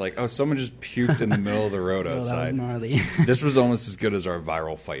 And he's just like, someone just puked in the middle of the road outside. That was gnarly. This was almost as good as our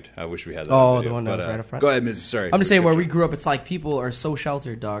viral fight. I wish we had that. Oh, video. The one that was right up front. Go ahead, Mrs. Sorry. I'm just saying where we grew up, it's like people are so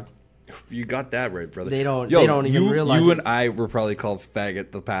sheltered, dog. You got that right, brother. They don't even realize. You and I were probably called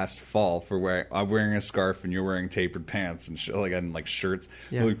faggot the past fall for I'm wearing a scarf and you're wearing tapered pants and shit, and like shirts.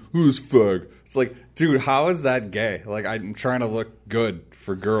 Yeah. Like, who's fag? It's like, dude, how is that gay? Like, I'm trying to look good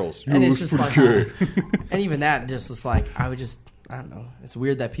for girls. And it's just like, and even that just was like, I don't know. It's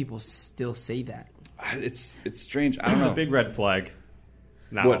weird that people still say that. It's strange. I don't know. It's a big red flag.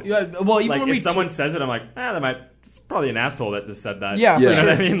 now. What? Yeah, well, even Like when if we someone says it, I'm like, it's probably an asshole that just said that. Yeah, Yeah. for You know sure.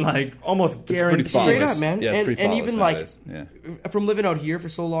 what I mean? Like almost It's pretty guaranteed. Straight thoughtless. up, man. Yeah, it's And- pretty and thoughtless even, like, nowadays. Yeah. from living out here for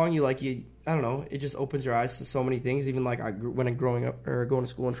so long, I don't know, it just opens your eyes to so many things. Even like when I'm growing up or going to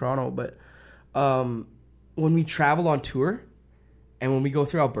school in Toronto, but when we travel on tour and when we go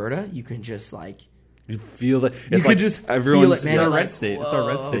through Alberta, you can just like You feel that you it's can like just everyone's feel it, man. It's our You're red like, state. It's our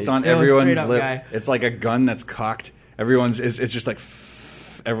red whoa. state. It's on Yo, everyone's straight up, lip. guy. It's like a gun that's cocked. It's just like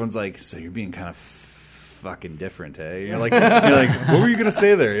everyone's like, so you're being kind of fucking different, hey? You're like, what were you gonna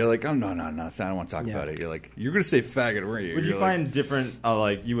say there? You're like, oh no, nothing. I don't want to talk Yeah. about it. You're like, you're gonna say faggot, weren't you? Would you You're like, find different,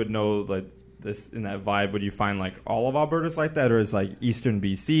 like you would know like this in that vibe? Would you find like all of Alberta's like that, or is like Eastern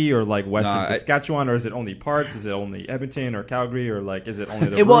BC or like Western No, Saskatchewan, or is it only parts? Is it only Edmonton or Calgary, or like is it only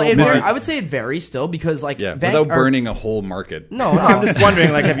the Well, rural parts? I would say it varies still because like yeah, Van- without or- burning a whole market. No, I'm no. just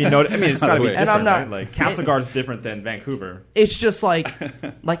wondering, like, have you noticed? I mean, it's got to be And different, I'm not- right? Like Castlegar's different than Vancouver. It's just like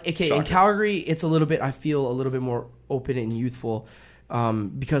okay, in Shocker. Calgary, it's a little bit. I feel a little bit more open and youthful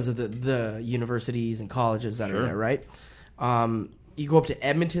because of the universities and colleges that Sure. are there, right? You go up to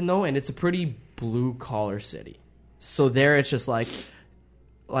Edmonton though, and it's a pretty blue collar city. So there, it's just like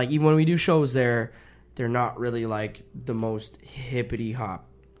even when we do shows there, they're not really like the most hippity hop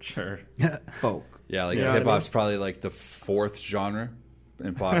Sure. folk. Yeah, like You know what I hip hop's mean? probably like the fourth genre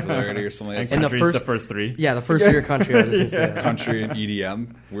in popularity or something like And that. And the country's first- the first three. Yeah, the first year country. I was just gonna say that. Country and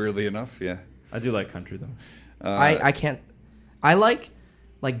EDM, weirdly enough, yeah. I do like country though. I can't. I like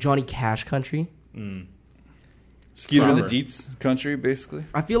Johnny Cash country. Skeeter and the Proper. Deets country, basically.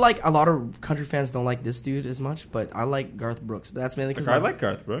 I feel like a lot of country fans don't like this dude as much, but I like Garth Brooks. But that's mainly because I like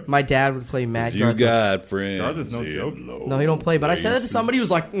Garth Brooks. my dad would play mad You Garth Brooks. got friends. Garth is no in joke. low No, he don't play. But I said that to places. somebody who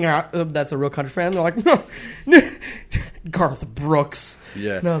was like, "Nah, that's a real country fan." They're like, Garth Brooks.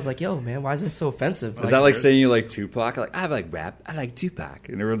 Yeah. And I was like, "Yo, man, why is it so offensive?" Is that like saying you like Tupac? Like, I like rap. I like Tupac.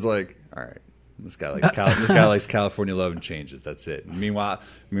 And everyone's like, all right. This guy likes California Love and Changes. That's it. And meanwhile,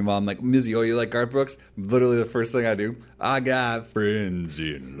 I'm like, Mizzy, oh, you like Garth Brooks? Literally, the first thing I do, I got friends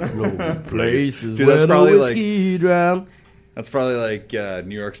in low places. Dude, that's probably like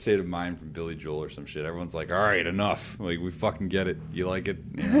New York State of Mind from Billy Joel or some shit. Everyone's like, all right, enough. Like, we fucking get it. You like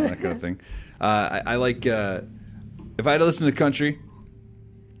it, that kind of thing. I like if I had to listen to country,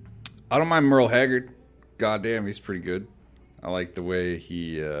 I don't mind Merle Haggard. Goddamn, he's pretty good. I like the way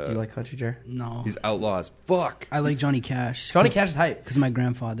he. Do you like country, Jer? No, He's outlaw as fuck. I like Johnny Cash. Johnny Cash is hype. because my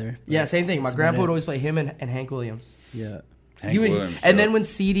grandfather. Yeah, same thing. My That's grandpa about would it. always play him and Hank Williams. Yeah. Hank He would- Williams, and yeah. then when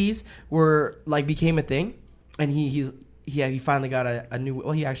CDs were like became a thing, and he finally got a new.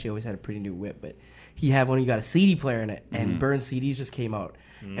 Well, he actually always had a pretty new whip, but he had one. He got a CD player in it, and Burn CDs just came out,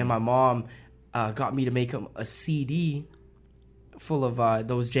 and my mom got me to make him a CD full of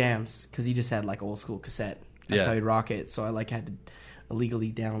those jams because he just had like old school cassette. That's Yeah. how he'd rock it. So I like had to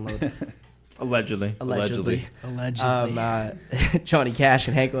illegally download Allegedly. allegedly. Allegedly. Johnny Cash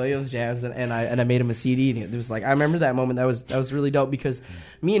and Hank Williams jams, and I made him a CD. And it was like I remember that moment. That was really dope because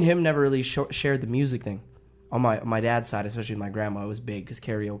me and him never really shared the music thing. On my dad's side, especially with my grandma, it was big because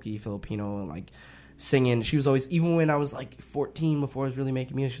karaoke, Filipino, and like singing. She was always, even when I was like 14, before I was really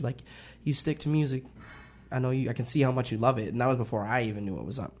making music, she's like, "You stick to music. I know you. I can see how much you love it." And that was before I even knew what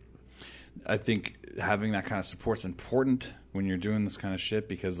was up. I think having that kind of support's important when you're doing this kind of shit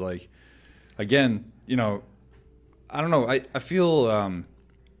because, like, again, you know, I don't know. I feel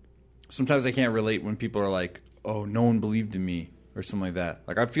sometimes I can't relate when people are like, "Oh, no one believed in me" or something like that.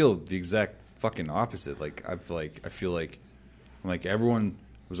 Like, I feel the exact fucking opposite. Like, I feel like everyone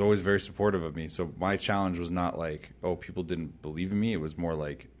was always very supportive of me. So my challenge was not like, "Oh, people didn't believe in me." It was more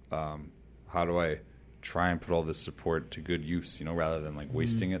like, how do I try and put all this support to good use, you know, rather than like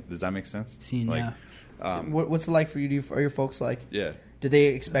wasting it. Does that make sense? Yeah. What's it like for you? Are your folks like? Yeah. Do they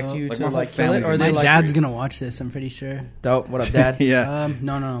expect you like to my whole like kill it, family's or are in they My like dad's gonna watch this. I'm pretty sure. dope? What up, Dad? Yeah.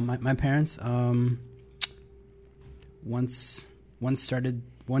 No. My parents. Once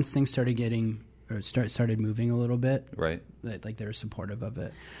things started getting or started moving a little bit, Right. like they were supportive of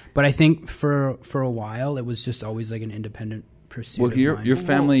it. But I think for a while it was just always like an independent pursuit. Well, of your mine.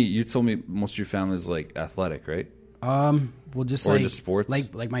 family, you told me most of your family is like athletic, right? Well, just Or like into sports?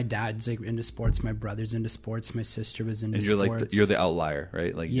 like my dad's like into sports, my brother's into sports, my sister was into And you're sports. like you're the outlier,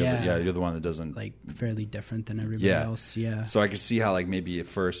 right? Like Yeah. you're the one that doesn't like fairly different than everybody Yeah. else. Yeah. So I could see how like maybe at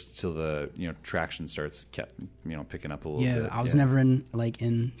first till the traction starts picking up a little bit. I was never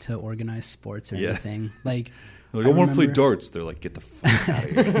into organized sports or Yeah. anything. Like Like, I want to play remember- darts. They're like, get the fuck out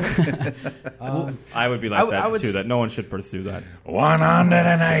of here. I would be like I that would too. s- That no one should pursue that.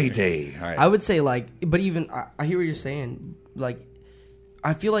 180. All right. I would say like, but even I hear what you're saying. Like,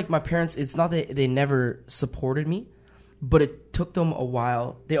 I feel like my parents. It's not that they never supported me. but it took them a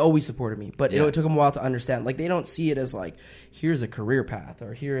while. They always supported me, but Yeah. it took them a while to understand. Like, they don't see it as like, here's a career path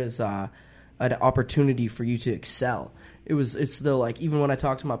or here is an opportunity for you to excel. It's still like, even when I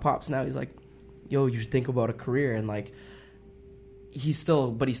talk to my pops now, he's like, yo, you should think about a career. And like, he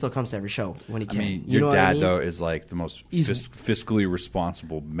still comes to every show when he can. I mean, You know your what I dad mean? though is like the most He's- fiscally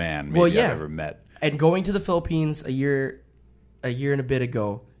responsible man maybe Well, yeah. I've ever met. And going to the Philippines a year and a bit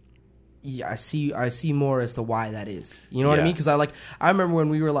ago, yeah, I see more as to why that is. You know what I Yeah. mean? Because I remember when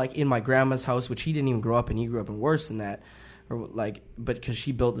we were like in my grandma's house, which he didn't even grow up in. He grew up in worse than that, or like, but because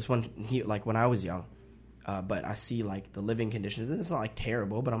she built this one, like when I was young. But I see like the living conditions. And it's not like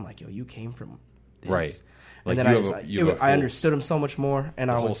terrible, but I'm like, yo, you came from this. Right. And Like, then you I have just a- like, you have a I whole- understood him so much more, and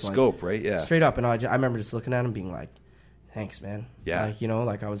The I whole was like, scope, right? Yeah. straight up. And I remember just looking at him, being like, thanks, man. Yeah. Like, you know,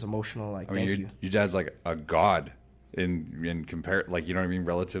 like I was emotional. Like, I mean, thank you. your dad's like a god in compare, like, you know what I mean,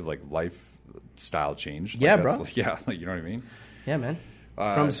 relative like lifestyle change. Like, Yeah, that's, bro. like, yeah, like, you know what I mean. Yeah, man.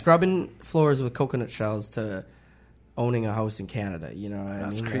 Uh, From scrubbing floors with coconut shells to owning a house in Canada, you know what I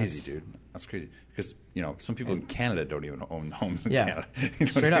That's mean? crazy, dude. That's crazy because you know some people in Canada don't even own homes in Yeah. Canada. You know what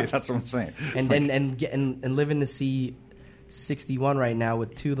Straight I mean? up. That's what I'm saying. And Like, and living to see 61 right now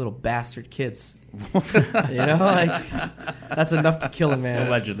with 2 little bastard kids. You know, like that's enough to kill a man.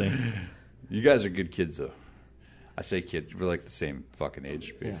 Allegedly. you guys are good kids, though. I say kids, we're like the same fucking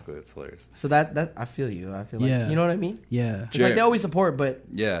age, basically. It's hilarious. So that I feel you. I feel like Yeah. you know what I mean. Yeah. It's like they always support, but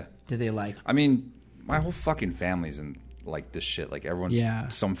Yeah, do they like? I mean, my whole fucking family's in like this shit. Like everyone's Yeah.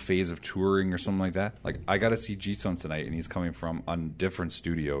 some phase of touring or something like that. Like I got to see G-Tone tonight, and he's coming from a different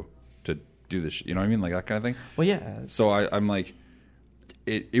studio to do this. You know what I mean? Like that kind of thing. Well, yeah. So I'm like,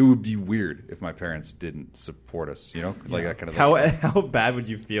 it would be weird if my parents didn't support us. You know, like that kind of thing. How bad would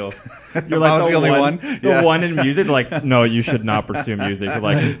you feel? If You're I like was the only one? the Yeah. one in music. Like, no, you should not pursue music. You're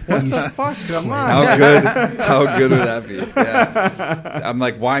like, what the fuck? Come on. How good would that be? Yeah. I'm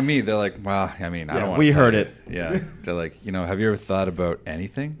like, why me? They're like, well, I mean, I Yeah, don't want. we to tell heard you. it. Yeah. They're like, have you ever thought about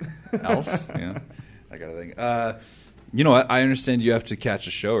anything else? That kind of thing. You know what? I understand you have to catch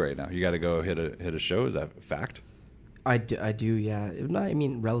a show right now. You got to go hit a show. Is that a fact? I do, yeah. I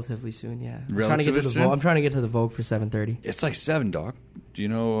mean, relatively soon, yeah. I'm trying to get Relatively to the soon? Vogue. I'm trying to get to the Vogue for 7:30. It's like 7, dog. Do you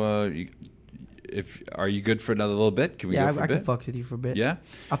know? If are you good for another little bit? Can we Yeah, go for I a can bit? fucks with you for a bit. Yeah.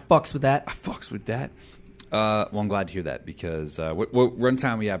 I fucks with that. I fucks with that. Well, I'm glad to hear that because what run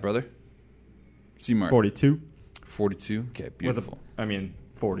time we at, brother? C-Mark. 42. 42. Okay, beautiful.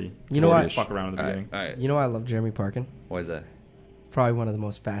 40. You know what? 40-ish. Fuck around in the All beginning. right, all right. You know, I love Jeremy Parkin. Why is that? Probably one of the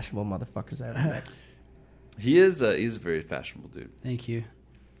most fashionable motherfuckers I've ever met. He's a very fashionable dude. Thank you.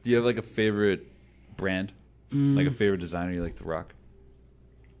 Do you have like a favorite brand? Like a favorite designer you like to rock?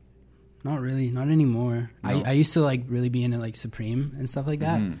 Not really. Not anymore. No? I used to like really be into like Supreme and stuff like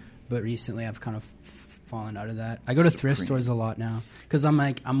that, Mhm. but recently I've kind of fallen out of that. I go to thrift Supreme. stores a lot now because I'm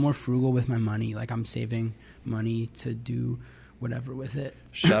more frugal with my money. Like I'm saving money to do whatever with it.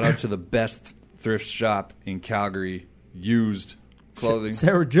 Shout out to the best thrift shop in Calgary, used clothing.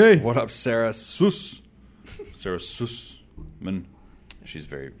 Sarah J. What up, Sarah Sus? Sarah Sussman. She's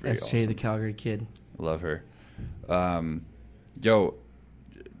very, very SJ, awesome. the Calgary kid. Love her. Yo,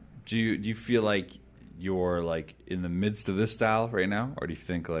 do you feel like you're like in the midst of this style right now, or do you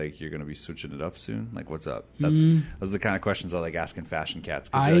think like you're gonna be switching it up soon? Like, what's up? Those are the kind of questions I like asking fashion cats.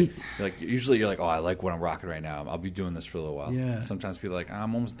 'Cause usually you're like, oh, I like what I'm rocking right now. I'll be doing this for a little while. Yeah. Sometimes people are like,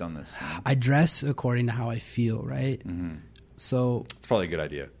 I'm almost done this. You know? I dress according to how I feel, right? So It's probably a good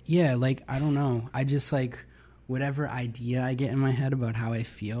idea. yeah, like I don't know. I just like whatever idea I get in my head about how I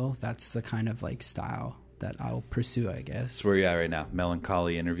feel. That's the kind of like style that I'll pursue, I guess. That's where you at right now.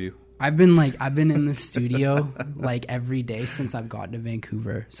 Melancholy interview. I've been in the studio like every day since I've gotten to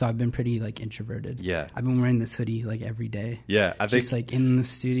Vancouver. So I've been pretty like introverted. Yeah. I've been wearing this hoodie like every day. Yeah, I think Just like in the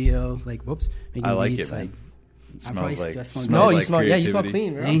studio, like making I like beats, it, man. like it I probably smells like still smell smells No, you like smell. Yeah, you smell creativity.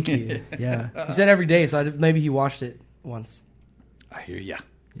 clean, bro. thank you. Yeah. He said every day, so maybe he washed it once. I hear ya.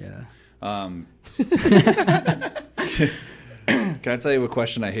 Yeah. Can I tell you a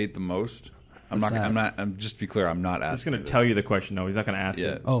question I hate the most? What's that? I'm just to be clear. I'm not asking. I'm just going to this. tell you the question, though. He's not going to ask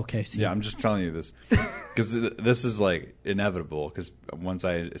Yeah. it. Oh, okay. So Yeah, I'm just telling you this because this is like inevitable. Because once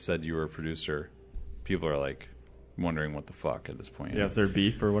I said you were a producer, people are like wondering what the fuck at this point. Yeah, is there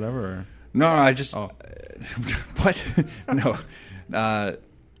beef or whatever? Or? No, I just Oh. what? No,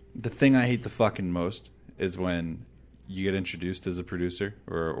 the thing I hate the fucking most is when you get introduced as a producer,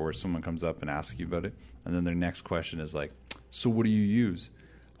 or someone comes up and asks you about it, and then their next question is like, "So what do you use?"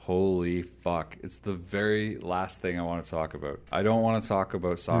 Holy fuck! It's the very last thing I want to talk about. I don't want to talk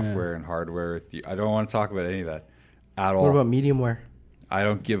about software and hardware with you. I don't want to talk about any of that at all. What about medium wear? I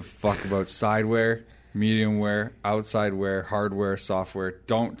don't give a fuck about sideware. medium wear, outside wear, hardware, software.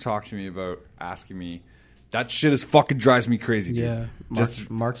 Don't talk to me about asking me. That shit is fucking drives me crazy, dude. Yeah.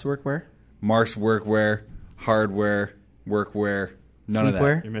 Mark's workwear? Mark's workwear, hardware, workwear, none of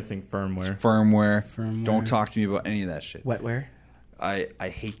Sleepwear? that. You're missing firmware. Firmware. Don't talk to me about any of that shit. Wetwear? I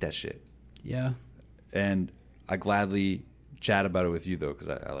hate that shit. Yeah. And I gladly chat about it with you, though, because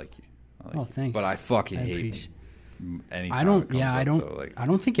I like you. Oh, thanks. But I fucking I hate appreciate- anytime I don't. it comes Yeah, I up, don't. though, like, I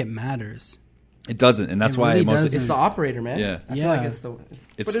don't think it matters. it doesn't, and that's It why really most doesn't. It's the operator, man. Yeah. I feel like it's the...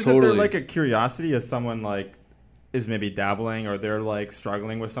 it's But isn't totally there like a curiosity as someone like is maybe dabbling or they're like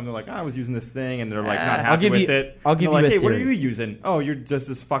struggling with something like I was using this thing and they're like not I'll happy give with you- it. I'll And give they're you like, a hey, what are theory. you using? Oh, you're just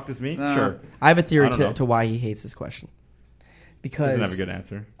as fucked as me. No. Sure. I have a theory I don't know. to why he hates this question. Because Doesn't have a good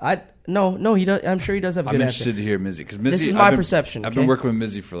answer. no, he does. I'm sure he does have a I'm good interested answer. to hear Mizzy because This is my perception, I've been okay? working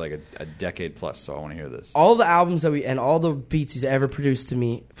with Mizzy for like a decade plus, so I want to hear this. All the albums that and all the beats he's ever produced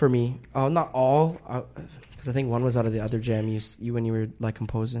for me. Not all, because I think one was out of the other jam you when you were like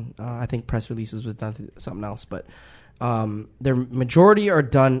composing. I think press releases was done through something else, but their majority are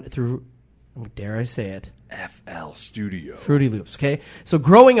done through. Dare I say it? FL Studio. Fruity Loops. Okay, so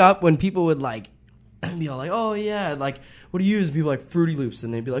growing up, when people would like be all like, "Oh yeah, like what do you use?" And people like Fruity Loops,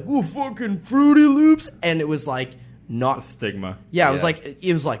 and they'd be like, "Oh, fucking Fruity Loops," and it was like A not. stigma. Yeah,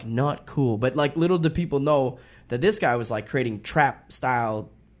 it was like not cool. But like little did people know that this guy was like creating trap style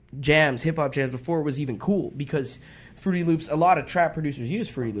jams, hip hop jams before it was even cool, because Fruity Loops, a lot of trap producers use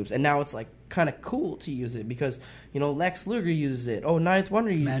Fruity Loops, and now it's like kind of cool to use it because Lex Luger uses it. Oh, Ninth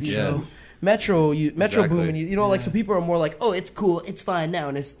Wonder uses Metro. it. Metro Exactly. Boomin, like, so people are more like, oh, it's cool, it's fine now,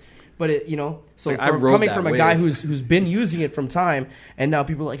 and it's, but it, so like, I rode coming that from a wave. guy who's been using it from time, and now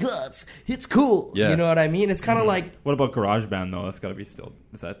people are like, oh, it's cool, Yeah. you know what I mean? It's kind of like, What about GarageBand though? That's got to be still.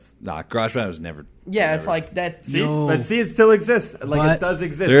 That's Nah, GarageBand was never. yeah, it's never- like that. see, No. but see, it still exists. Like But it does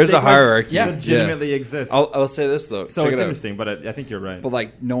exist. There is a Stigmas hierarchy. Yeah. legitimately exists. I'll say this though. So Check it's it out. interesting, but I think you're right. But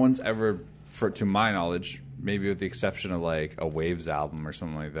like, no one's ever, to my knowledge, maybe with the exception of like a Waves album or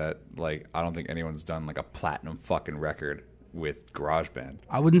something like that. Like, I don't think anyone's done like a platinum fucking record with GarageBand.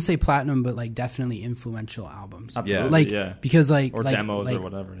 I wouldn't say platinum, but like definitely influential albums. Absolutely, Like yeah. because like Or like, demos or like,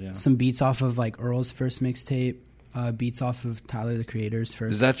 whatever, yeah. Some beats off of like Earl's first mixtape, beats off of Tyler the Creator's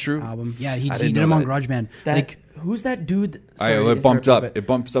first. Is that true? Album. Yeah, he I did didn't them know on that. GarageBand. That Like who's that dude? All right, Sorry well, to it bumped interrupt up. you, It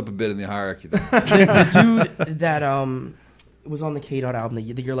bumps up a bit in the hierarchy. Though. but the dude that was on the K Dot album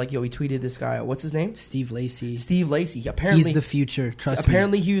that you're like, yo, he tweeted this guy. What's his name? Steve Lacy. Steve Lacy. Apparently, He's the future. Trust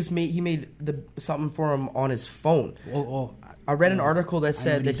apparently he made something for him on his phone. me. Oh, I read an article that I said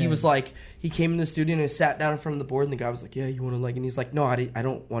already that he did. was like, he came in the studio and sat down in front of the board, and the guy was like, yeah, you want to like, and he's like, no, I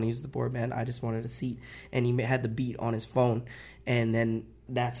don't want to use the board, man. I just wanted a seat. And he had the beat on his phone, and then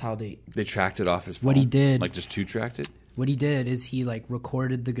that's how they. They tracked it off his phone. What he did- like just two tracked it. What he did is he like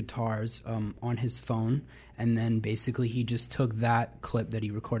recorded the guitars on his phone, and then basically he just took that clip that he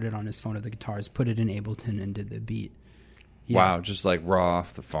recorded on his phone of the guitars, put it in Ableton, and did the beat. Yeah. Wow, just like raw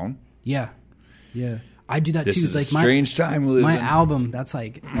off the phone. Yeah, yeah. I do that This too. is Like a strange time we live my in. album. That's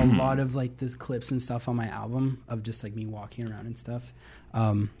like a lot of like the clips and stuff on my album of just like me walking around and stuff.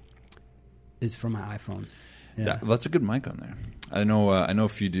 Is from my iPhone. Yeah. That's a good mic on there. I know a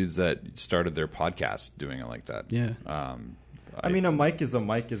few dudes that started their podcast doing it like that. Yeah. I mean, a mic is a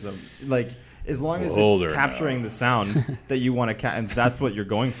like as long as Older it's capturing the sound that you want to, and that's what you're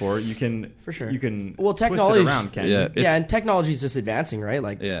going for. You can For sure. You can Well, twist technology- it around, can't Yeah. you? It's- Yeah, and technology is just advancing, right?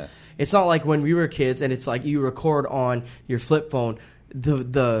 Like, Yeah. it's not like when we were kids, and it's like you record on your flip phone.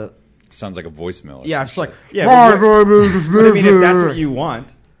 The Sounds like a voicemail. or yeah, some it's like Yeah, but I mean, if that's what you want,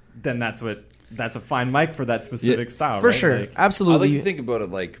 then that's a fine mic for that specific Yeah, style, for right? sure, Like, I like absolutely. to think about it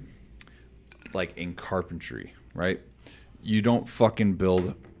like in carpentry, right? You don't fucking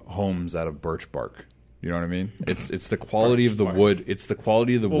build homes out of birch bark. You know what I mean? It's the quality of the bark. wood. It's the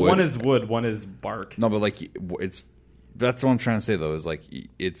quality of the well, wood. one is wood, one is bark. No, but like it's that's what I'm trying to say though. Is like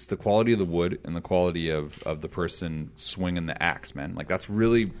it's the quality of the wood and the quality of the person swinging the axe, man. Like that's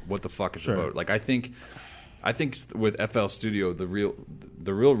really what the fuck it's Sure. about. Like I think with FL Studio, the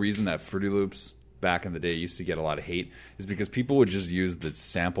real reason that Fruity Loops back in the day used to get a lot of hate is because people would just use the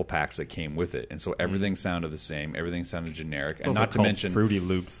sample packs that came with it, and so everything sounded the same, everything sounded generic, and Those not are to called mention Fruity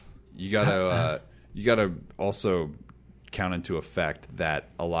Loops. you gotta also count into effect that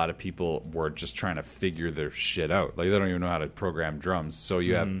a lot of people were just trying to figure their shit out. Like they don't even know how to program drums. So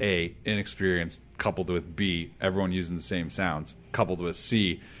you have A, inexperience coupled with B, everyone using the same sounds, coupled with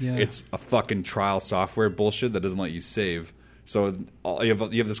C, Yeah. it's a fucking trial software bullshit that doesn't let you save. So you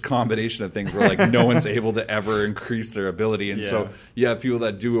have this combination of things where like no one's able to ever increase their ability, and so Yeah. you have people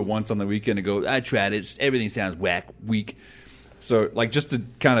that do it once on the weekend and go, I tried it, everything sounds weak. So like just to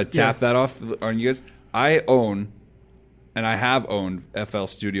kind of tap that off on you guys, I own, and I have owned FL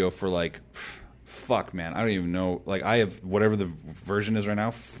Studio for like, fuck, man, I don't even know. Like, I have whatever the version is right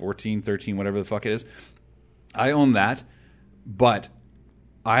now, 14, 13, whatever the fuck it is. I own that, but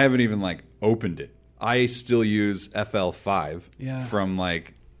I haven't even like opened it. I still use FL5 from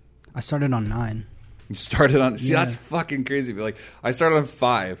like. I started on 9. You started on. See, that's fucking crazy. But like, I started on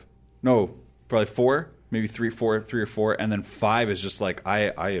 5. No, probably 4, maybe 3 or 4, and then 5 is just like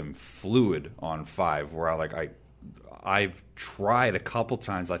I am fluid on 5. Where I've tried a couple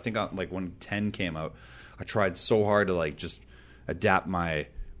times. I think like when 10 came out, I tried so hard to like just adapt my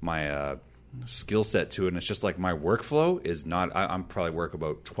skill set to it, and it's just like my workflow is not. I'm probably work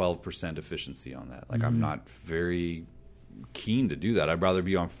about 12% efficiency on that. Like I'm not very keen to do that. I'd rather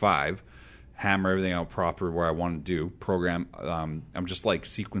be on 5, hammer everything out proper where I want to do program. I'm just like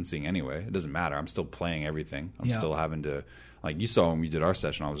sequencing anyway. It doesn't matter. I'm still playing everything. I'm still having to, like you saw when we did our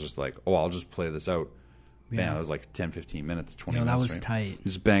session, I was just like, oh, I'll just play this out. Man, it was like 10, 15 minutes, 20 minutes. That was tight.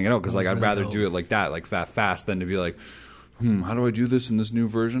 Just bang it out because like I'd really rather dope. do it like that, like fast, than to be like, how do I do this in this new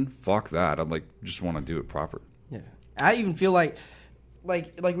version? Fuck that. I'm like, just want to do it proper. Yeah, I even feel like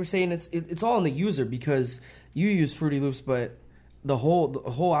we're saying it's all on the user because you use Fruity Loops, but the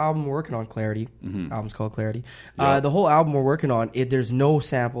whole album we're working on, Clarity, album's called Clarity. The whole album we're working on, there's no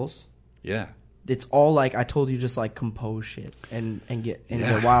samples. Yeah. It's all like I told you, just like compose shit and get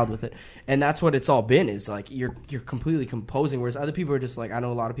wild with it, and that's what it's all been. Is like you're completely composing, whereas other people are just like, I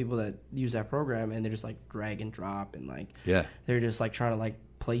know a lot of people that use that program and they're just like drag and drop and like they're just like trying to like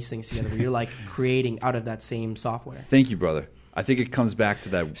place things together. Where you're like creating out of that same software. Thank you, brother. I think it comes back to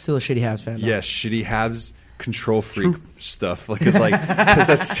that. Still a Shitty Habs fan. Yeah, Shitty Habs control freak stuff. Like it's like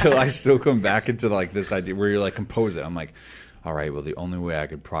because I still come back into like this idea where you're like compose it. I'm like, all right, well, the only way I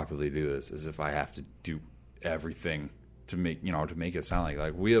could properly do this is if I have to do everything to make it sound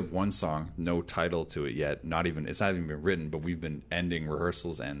like we have one song, no title to it yet. It's not even been written, but we've been ending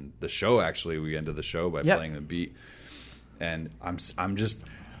rehearsals and the show. Actually, we ended the show by playing the beat, and I'm just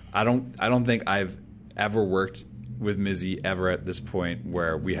I don't think I've ever worked with Mizzy ever at this point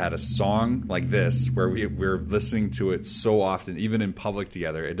where we had a song like this where we're listening to it so often, even in public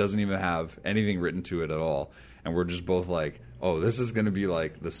together. It doesn't even have anything written to it at all, and we're just both like, oh, this is going to be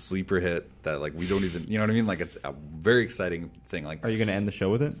like the sleeper hit that like we don't even, you know what I mean? Like it's a very exciting thing. Like, Are you going to end the show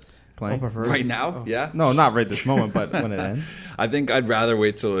with it? Playing? Right now? Yeah. No, not right this moment, but when it ends. I think I'd rather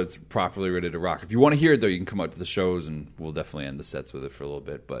wait till it's properly ready to rock. If you want to hear it though, you can come out to the shows and we'll definitely end the sets with it for a little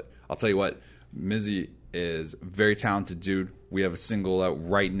bit. But I'll tell you what, Mizzy is a very talented dude. We have a single out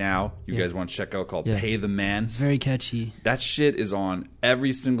right now you guys want to check out called Pay the Man. It's very catchy. That shit is on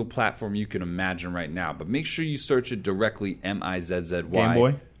every single platform you can imagine right now. But make sure you search it directly, Mizzy. Game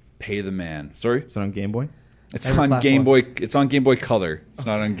Boy? Pay the Man. Sorry? Is it on Game Boy? It's Every on platform. Game Boy. It's on Game Boy Color. It's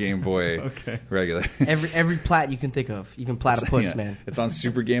not on Game Boy regular. Every plat you can think of, you can platypus, Yeah. man. It's on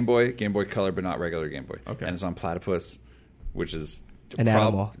Super Game Boy Color, but not regular Game Boy. Okay. And it's on Platypus, which is An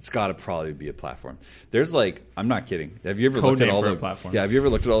animal. It's got to probably be a platform. There's like, I'm not kidding. Have you ever Code looked at name all for the a platform. Yeah, have you ever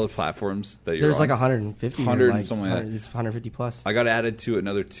looked at all the platforms that you're There's on? like 150. 100 like, and something like that. It's 150 plus. I got added to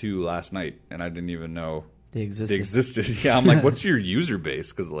another 2 last night, and I didn't even know They existed. they existed. Yeah, I'm like, what's your user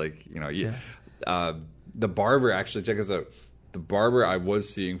base? Because like, the barber, actually, check us out. The barber I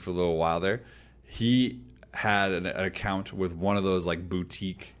was seeing for a little while there, he had an account with one of those like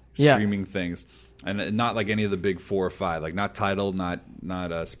boutique streaming things, and not like any of the big 4 or 5, like not Tidal, not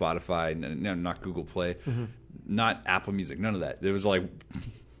Spotify, not Google Play, not Apple Music, none of that. It was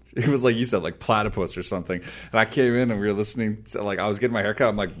like you said, like Platypus or something. And I came in and we were listening to, like, I was getting my haircut.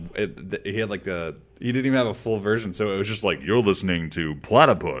 I'm like, he had like he didn't even have a full version, so it was just like, you're listening to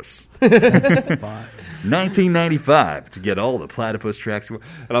Platypus. That's fucked. 1995 to get all the Platypus tracks. And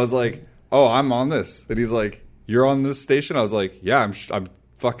I was like, oh, I'm on this. And he's like, you're on this station? I was like, yeah, I'm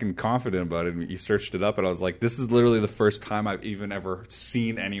fucking confident about it. And he searched it up, and I was like, this is literally the first time I've even ever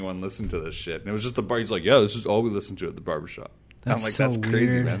seen anyone listen to this shit. And it was just he's like, yeah, this is all we listen to at the barbershop. And I'm like, so that's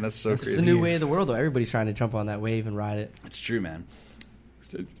crazy, weird. man. That's so It's crazy. the new way of the world, though. Everybody's trying to jump on that wave and ride it. It's true, man.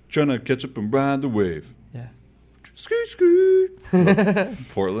 Trying to catch up and ride the wave. Yeah. Scoot, scoot.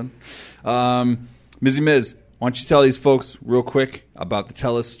 Portland. Mizzy Miz, why don't you tell these folks real quick about the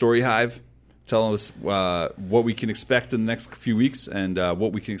Tell Us Story Hive? Tell us what we can expect in the next few weeks and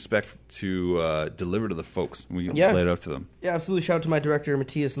what we can expect to deliver to the folks. We can lay it out to them. Yeah, absolutely. Shout out to my director,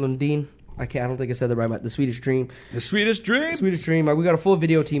 Matthias Lundin. I don't think I said that right. The Swedish Dream. The Swedish Dream. Swedish Dream. We got a full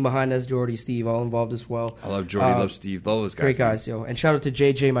video team behind us. Jordy, Steve, all involved as well. I love Jordy, love Steve, love those guys. Great guys, yo. And shout out to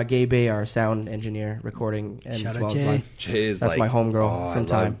JJ, my gay bay, our sound engineer, recording, and Shout as well out as Jay. live. Jay is That's like, my homegirl from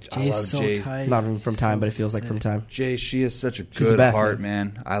Time. I Jay's love so Jay. tight. Not from Time, but it feels like So from Time. Jay, she is such a She's the good best, heart,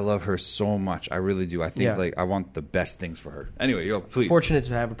 man. I love her so much. I really do. I think Yeah. like I want the best things for her. Anyway, yo, please. Fortunate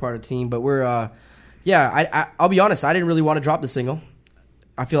to have a part of the team, but we're, I'll be honest, I didn't really want to drop the single.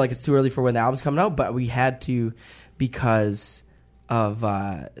 I feel like it's too early for when the album's coming out, but we had to because of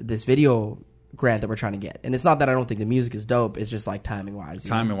this video grant that we're trying to get. And it's not that I don't think the music is dope. It's just like timing wise.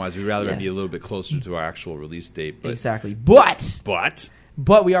 Timing wise, we'd rather Yeah. be a little bit closer to our actual release date. But, Exactly. But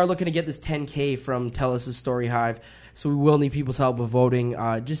but we are looking to get this 10K from Tell Us a Story Hive. So we will need people's help with voting,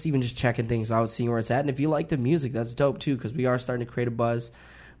 just checking things out, seeing where it's at. And if you like the music, that's dope too, because we are starting to create a buzz.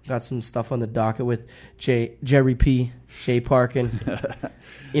 We've got some stuff on the docket with Jerry P, Jay Parkin,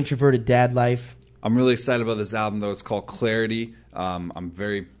 Introverted Dad Life. I'm really excited about this album, though. It's called Clarity. I'm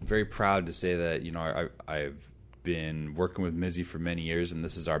very, very proud to say that, you know, I've been working with Mizzy for many years, and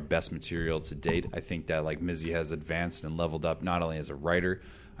this is our best material to date. I think that, like, Mizzy has advanced and leveled up not only as a writer,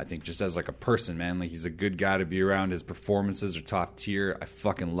 I think just as, like, a person, man. Like, he's a good guy to be around. His performances are top tier. I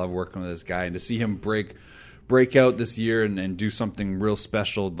fucking love working with this guy. And to see him break out this year and do something real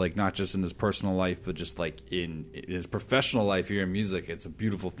special, like not just in his personal life, but just like in his professional life here in music, it's a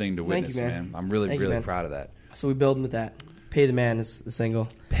beautiful thing to Thank witness, you, man. man. I'm really, Thank you, really man. proud of that. So we building with that. Pay the Man is the single.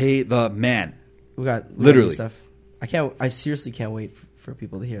 Pay the man. We got Literally. new stuff. I seriously can't wait for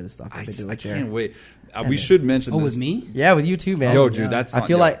people to hear this stuff. I If they do with Jerry. can't wait. We should mention Oh, this. with me? Yeah, with you too, man. Yo, dude, Yeah. that I song,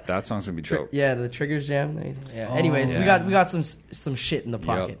 feel like- that song's gonna be dope. Yeah, the Triggers jam. Yeah. Oh. Anyways, Yeah. we got some shit in the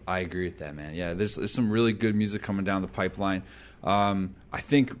pocket. Yep, I agree with that, man. Yeah, there's some really good music coming down the pipeline.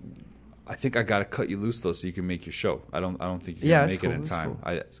 I think I gotta cut you loose though, so you can make your show. I don't think you can Yeah, it's make cool, it in it's time.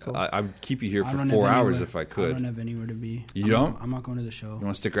 cool. It's cool. I would keep you here I for don't 4 have hours anywhere- if I I could. don't have anywhere to be. You I'm don't? Not, I'm not going to the show. You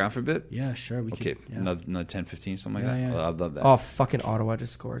want to stick around for a bit? Yeah, sure. We Okay, could. Yeah. another 10, 15, something like Yeah, that. yeah. Well, I'd love that. Oh, fucking Ottawa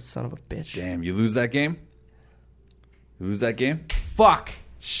just scored. Son of a bitch. Damn, you lose that game? You lose that game? Fuck.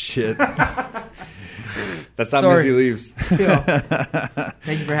 Shit. That's how Sorry. Mizzy leaves. Yo.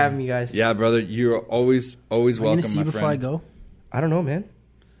 Thank you for having me, guys. Yeah, brother, you're always Are you welcome, going to see my you before friend. I go? I don't know, man.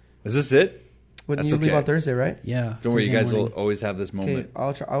 Is this it? Wouldn't That's you leave okay. on Thursday, right? Yeah. Don't worry, you Thursday guys will morning. always have this Okay, moment.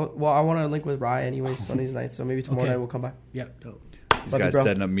 I'll try. I want to link with Rye anyway Sundays night, so maybe tomorrow Okay. night we'll come by. Yeah, dope. These Love you, guys bro.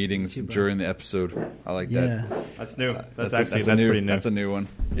 setting up meetings See you, bro. during the episode. I like that. Yeah. That's new. That's new, pretty new. That's a new one.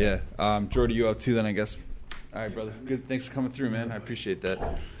 Yeah. Jordy, you up too then, I guess. All right, brother. Good. Thanks for coming through, man. I appreciate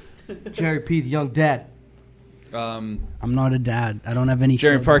that. Jerry P, the young dad. Um, I'm not a dad. I don't have any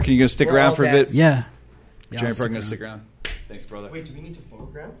Jeremy children. Parkin, you gonna stick We're around all for a bit? dads. Yeah. Jeremy I'll Parkin, gonna stick stick around. Thanks, brother. Wait, do we need to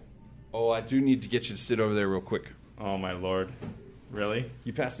photograph? Oh, I do need to get you to sit over there real quick. Oh my lord, really?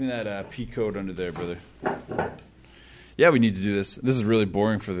 You passed me that P code under there, brother. Yeah, we need to do this. This is really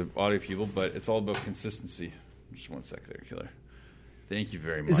boring for the audio people, but it's all about consistency. Just one sec there, killer. Thank you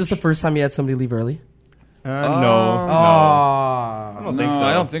very much. Is this the first time you had somebody leave early? No. Oh. I don't think so.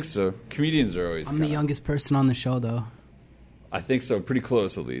 I don't think so. Comedians are always. I'm the youngest person on the show, though. I think so. Pretty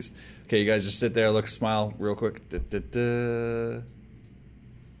close, at least. Okay, you guys just sit there, look, smile real quick. Da-da-da.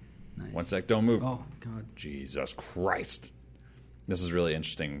 Nice. One sec, don't move. Oh, God. Jesus Christ. This is really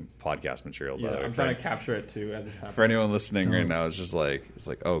interesting podcast material, by Yeah, the way. I'm trying to capture it too as it's happening. For anyone listening right Don't. now, it's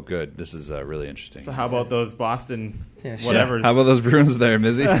like, oh, good. This is really interesting. So how about those Boston Yeah, shit. whatever? How about those Bruins there,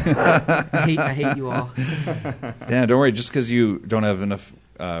 Mizzy? I hate you all. Yeah, don't worry. Just because you don't have enough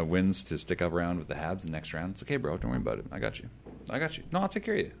wins to stick up around with the Habs the next round, it's okay, bro. Don't worry about it. I got you. No, I'll take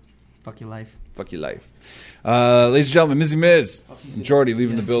care of you. Fuck your life. Fuck your life. Ladies and gentlemen, Mizzy Miz I'll see you and soon. Jordy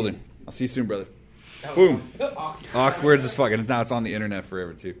leaving Yeah, the see building. I'll see you soon, brother. Boom. Awkward as fuck. And now it's on the internet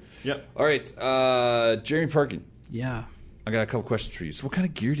forever, too. Yep. All right. Jeremy Parkin, Yeah. I got a couple questions for you. So what kind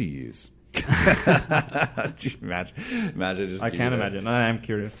of gear do you use? Gee, imagine just I give can't you the imagine. I am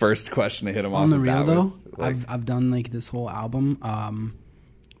curious. First question to hit him off On the the real, bat though, with, like, I've done, like, this whole album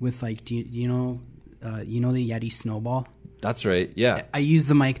with, like, do you know the Yeti Snowball? That's right. Yeah. I use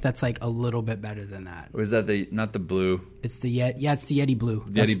the mic that's, like, a little bit better than that. Was that not the blue? It's the Yeti. Yeah, it's the Yeti Blue.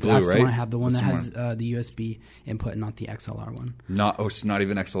 Yeti Blue, that's right? the one I have. The one That's that the has the USB input, not the XLR one. It's not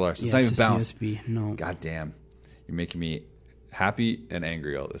even XLR. So it's Yeah, not even just balanced. USB. No. God damn. You're making me happy and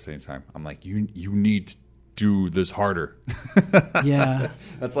angry all at the same time. I'm like, you need to do this harder. Yeah.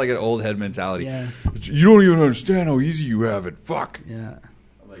 That's like an old head mentality. Yeah. You don't even understand how easy you have it. Fuck. Yeah.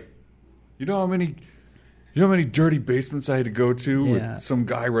 I'm like, you know how many dirty basements I had to go to Yeah. with some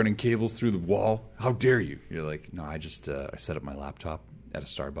guy running cables through the wall? How dare you? You're like, no, I just I set up my laptop at a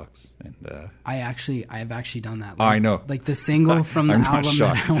Starbucks. And I have actually done that. I know. Like the single from the I'm not album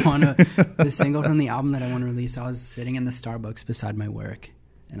shocked. that I want to, the single from the album that I want to release. I was sitting in the Starbucks beside my work,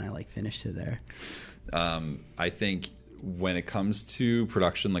 and I like finished it there. I think when it comes to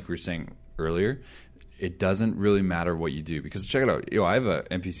production, like we were saying earlier, it doesn't really matter what you do, because check it out. I have a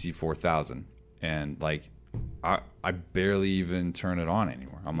MPC 4000, and like I barely even turn it on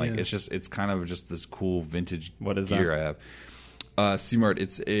anymore. I'm like, it's kind of just this cool vintage What is gear that? I have. CMart,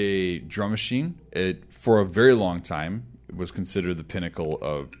 it's a drum machine. It, for a very long time, was considered the pinnacle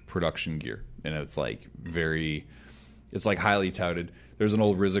of production gear, and it's like highly touted. There's an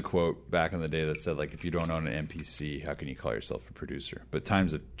old RZA quote back in the day that said, like, if you don't own an MPC, how can you call yourself a producer? But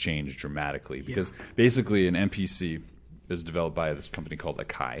times have changed dramatically, because basically an MPC is developed by this company called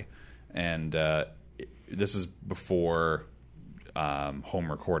Akai, and this is before home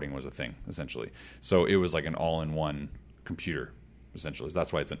recording was a thing, essentially. So it was like an all-in-one computer, essentially.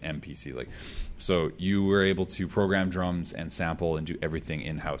 That's why it's an MPC. Like, so you were able to program drums and sample and do everything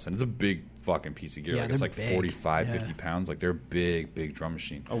in-house, and it's a big fucking piece of gear. Yeah, Like, it's they're like big. 45, 50 pounds. Like, they're a big drum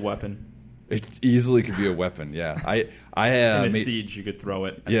machine. A weapon. It easily could be a weapon. Yeah, I In a made, siege, you could throw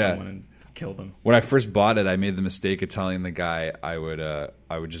it at Yeah. someone and kill them. when I first bought it, I made the mistake of telling the guy I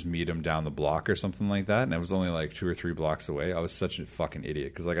would just meet him down the block or something like that, and it was only like 2 or 3 blocks away. I was such a fucking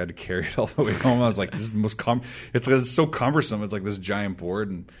idiot, because like I had to carry it all the way home. I was like, this is the most it's so cumbersome. It's like this giant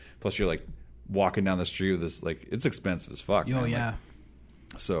board, and plus you're like walking down the street with this, like, it's expensive as fuck. Oh man. Like, yeah.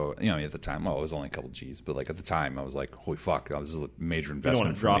 so at the time, it was only a couple G's, but like at the time, I was like, holy fuck, this is a major You don't investment.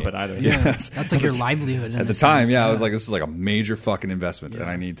 want to for drop me. it either. Yeah, Yes. that's like your livelihood. At in the a time, sense. I was like, this is like a major fucking investment, and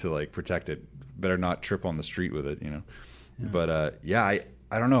Yeah. I need to like protect it. Better not trip on the street with it, But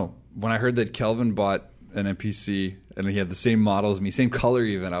I don't know. When I heard that Kelvin bought an MPC and he had the same model as me, same color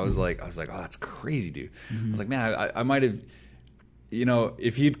even, I was like, oh, that's crazy, dude. I was like, man, I might have,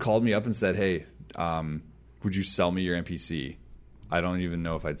 if he'd called me up and said, hey, would you sell me your MPC? I don't even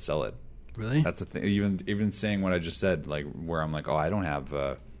know if I'd sell it. Really? That's the thing. Even saying what I just said, like, where I'm like, oh, I don't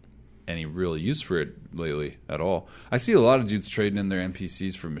have any real use for it lately at all. I see a lot of dudes trading in their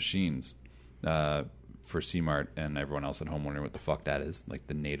MPCs for machines, for CMart, and everyone else at home wondering what the fuck that is, like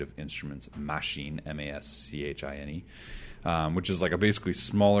the Native Instruments Machine, MASCHINE, which is like a basically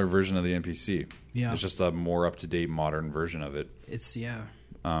smaller version of the MPC. Yeah. It's just a more up to date, modern version of it. It's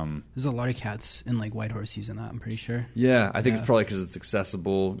There's a lot of cats in like Whitehorse using that. I'm pretty sure. Yeah, I think it's Yeah. probably because it's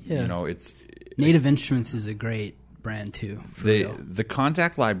accessible. Yeah. It's Native Instruments is a great brand too. For real. the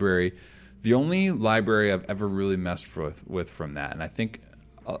Contact library, the only library I've ever really messed with from that, and I think,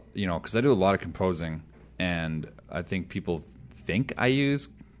 because I do a lot of composing, and I think people think I use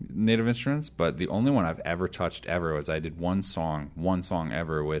Native Instruments, but the only one I've ever touched ever was I did one song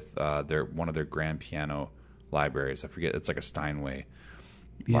ever with one of their grand piano libraries. I forget, it's like a Steinway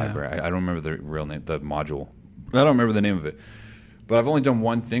library. I don't remember the real name, the module. I don't remember the name of it. But I've only done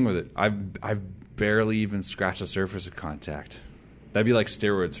one thing with it. I've barely even scratched the surface of Contact. That'd be like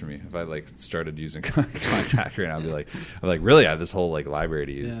steroids for me if I like started using Contact right now. I'd be like, really? I have this whole like library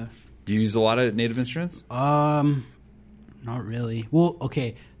to use. Yeah. Do you use a lot of Native Instruments? Not really. Well,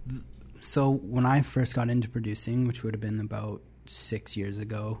 okay. So when I first got into producing, which would have been about 6 years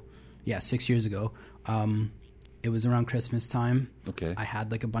ago, it was around Christmas time. Okay. I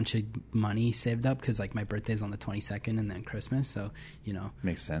had like a bunch of money saved up because like my birthday's on the 22nd and then Christmas, so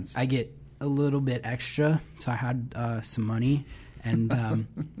Makes sense. I get a little bit extra. So I had some money, and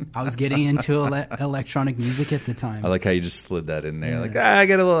I was getting into electronic music at the time. I like how you just slid that in there. Yeah. Like, I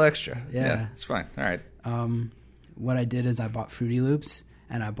get a little extra. Yeah. It's fine. All right. What I did is I bought Fruity Loops,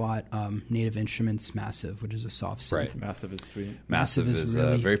 and I bought Native Instruments Massive, which is a soft synth. Right. Massive is sweet. Massive is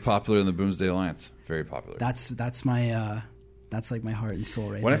really very popular in the Boomsday Alliance. Very popular. That's my that's like my heart and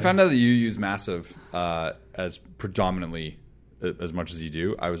soul right When there. I found out that you use Massive as predominantly as much as you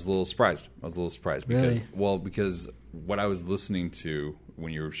do, I was a little surprised. Because Really? because what I was listening to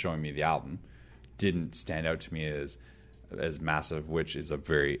when you were showing me the album didn't stand out to me as Massive, which is a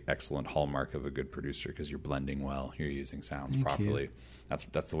very excellent hallmark of a good producer, because you're blending well, you're using sounds Thank properly. you.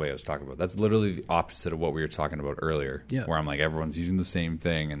 That's the way I was talking about. That's literally the opposite of what we were talking about earlier, Yeah. where I'm like, everyone's using the same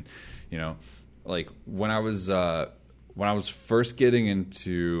thing, and like when I was first getting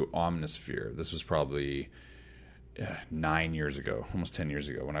into Omnisphere, this was probably 9 years ago, almost 10 years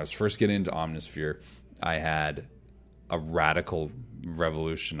ago. When I was first getting into Omnisphere, I had a radical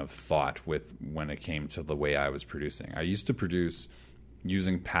revolution of thought when it came to the way I was producing. I used to produce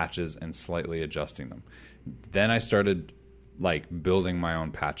using patches and slightly adjusting them. Then I started like building my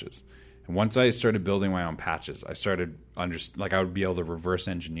own patches. And once I started building my own patches, I started I would be able to reverse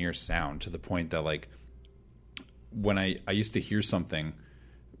engineer sound to the point that like when I used to hear something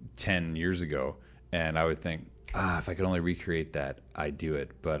 10 years ago, and I would think, if I could only recreate that, I'd do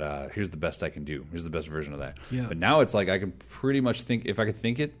it. But here's the best I can do. Here's the best version of that. Yeah. But now it's like I can pretty much think, if I can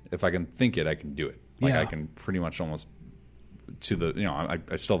think it, I can do it. Like Yeah. I can pretty much almost to the,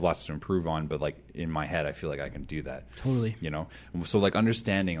 I still have lots to improve on, but like in my head, I feel like I can do that. Totally. So like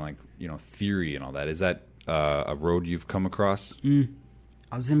understanding like, theory and all that, is that a road you've come across?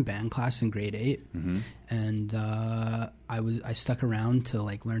 I was in band class in grade 8, and I stuck around to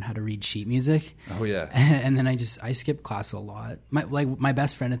like learn how to read sheet music. Oh yeah. And then I skipped class a lot. My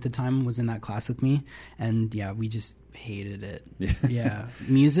best friend at the time was in that class with me, and yeah, we just hated it. Yeah,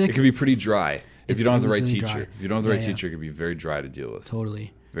 music. It can be pretty dry if you don't have the right really teacher. dry. If you don't have the right teacher, it can be very dry to deal with.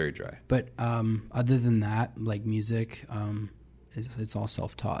 Totally. Very dry. But other than that, like music, it's all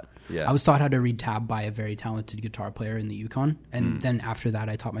self-taught. Yeah. I was taught how to read tab by a very talented guitar player in the Yukon, and then after that,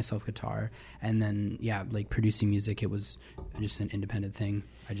 I taught myself guitar. And then like producing music, it was just an independent thing.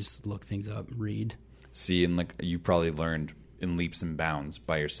 I just look things up, read. See, and like you probably learned in leaps and bounds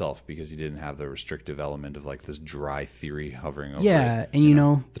by yourself because you didn't have the restrictive element of like this dry theory hovering over Yeah, it. and you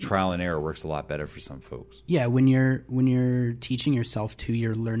know the trial and error works a lot better for some folks. Yeah, when you're teaching yourself to,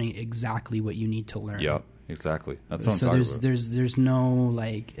 you're learning exactly what you need to learn. Yep, exactly. That's what I'm So talking there's about. there's no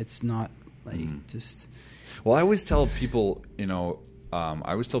like, it's not like just. Well, I always tell people, I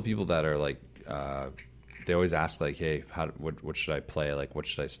always tell people that are like, they always ask like, hey, what should I play? Like, what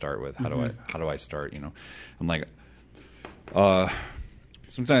should I start with? How do I start? I'm like,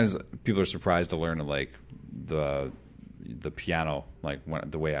 sometimes people are surprised to learn like the piano, like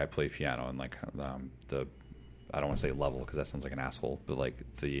the way I play piano, and like I don't want to say level because that sounds like an asshole, but like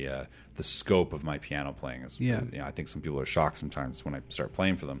the scope of my piano playing is. Yeah. I think some people are shocked sometimes when I start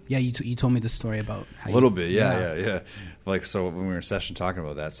playing for them. Yeah, you told me the story about how A little bit, yeah. Like, so when we were in session talking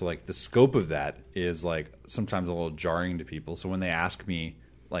about that, so like the scope of that is like sometimes a little jarring to people. So when they ask me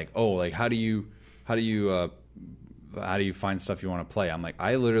like, oh, like how do you find stuff you want to play? I'm like,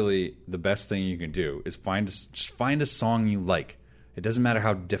 the best thing you can do is just find a song you like. It doesn't matter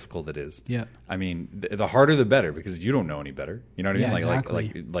how difficult it is. Yeah. I mean, the harder the better because you don't know any better. You know what I mean? Yeah, Like,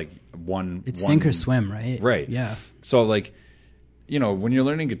 exactly. like one. It's sink or swim, right? Right. Yeah. So like, when you're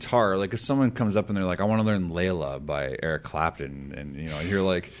learning guitar, like if someone comes up and they're like, I want to learn Layla by Eric Clapton, and you're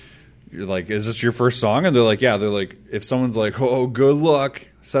like, is this your first song? And they're like, yeah. They're like, if someone's like, oh, good luck,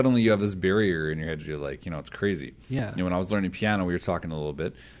 suddenly you have this barrier in your head. You're like, it's crazy. Yeah. When I was learning piano, we were talking a little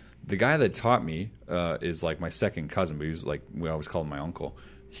bit. The guy that taught me is like my second cousin, but he's like, we always call him my uncle.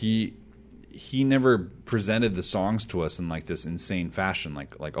 He never presented the songs to us in like this insane fashion,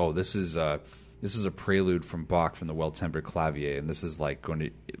 like oh, this is a prelude from Bach from the Well-Tempered Clavier, and this is like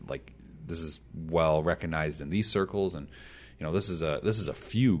this is well recognized in these circles, and this is a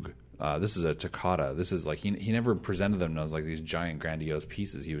fugue. This is a toccata. This is like he never presented them as like these giant grandiose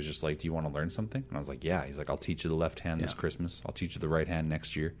pieces. He was just like, do you want to learn something? And I was like, yeah. He's like, I'll teach you the left hand this Christmas. I'll teach you the right hand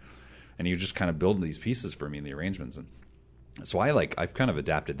next year. And he was just kind of building these pieces for me in the arrangements. And so I've kind of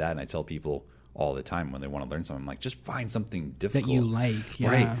adapted that, and I tell people all the time when they want to learn something, I'm like, just find something difficult That you like, yeah.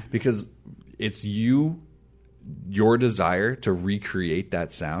 right? Because it's your desire to recreate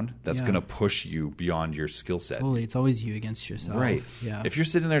that sound that's going to push you beyond your skill set. Totally. It's always you against yourself. Right. Yeah. If you're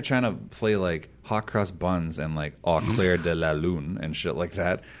sitting there trying to play like hot cross buns and like Au clair de la lune and shit like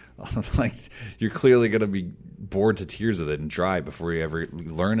that, like you're clearly going to be bored to tears of it and dry before you ever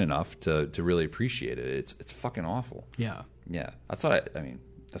learn enough to really appreciate it. It's fucking awful. Yeah. Yeah. That's what I mean,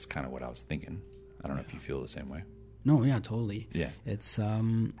 that's kind of what I was thinking. I don't know if you feel the same way. No, yeah, totally. Yeah. It's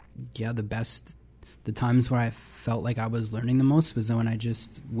the times where I felt like I was learning the most was when I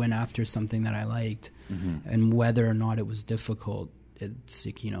just went after something that I liked, and whether or not it was difficult, it's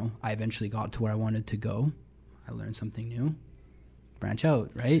like, I eventually got to where I wanted to go. I learned something new. Branch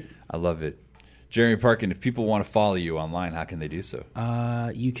out, right? I love it. Jeremy Parkin, if people want to follow you online, how can they do so?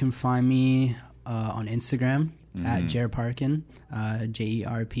 You can find me on Instagram at Jerparkin,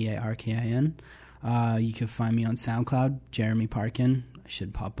 Jerparkin. You can find me on SoundCloud, Jeremy Parkin. I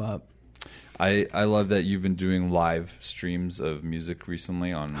should pop up. I love that you've been doing live streams of music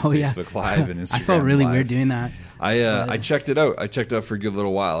recently on Facebook Live and Instagram I felt really Live. weird doing that. I checked it out. I checked it out for a good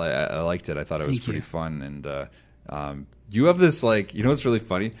little while. I liked it. I thought it was pretty fun. And you have this like, what's really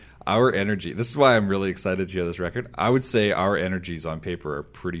funny? Our energy. This is why I'm really excited to hear this record. I would say our energies on paper are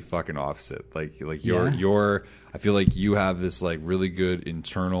pretty fucking opposite. Like your I feel like you have this like really good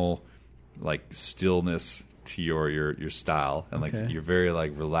internal like stillness to your style, and like you're very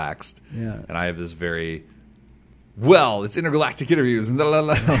like relaxed, yeah, and I have this very Well, it's intergalactic interviews and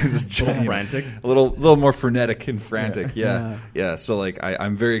just A little frantic. a little more frenetic and frantic. Yeah. Yeah. So like,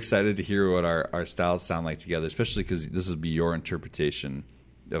 I'm very excited to hear what our styles sound like together, especially because this will be your interpretation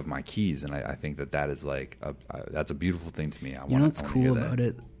of my keys, and I think that is like that's a beautiful thing to me. You know what's cool about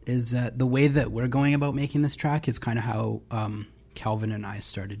it is that the way that we're going about making this track is kind of how Calvin and I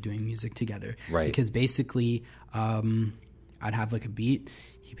started doing music together. Right. Because basically, I'd have like a beat.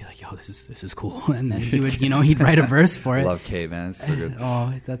 He'd be like, "Yo, this is cool," and then he would, he'd write a verse for it. Love K, man. It's so good.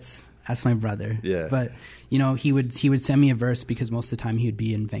 Oh, that's my brother. Yeah. But he would send me a verse because most of the time he would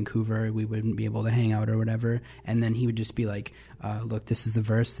be in Vancouver. We wouldn't be able to hang out or whatever. And then he would just be like, "Look, this is the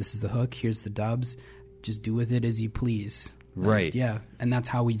verse. This is the hook. Here's the dubs. Just do with it as you please." Right. Yeah. And that's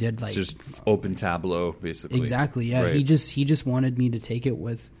how we did like It's just open tableau, basically. exactly. Yeah. Right. He just wanted me to take it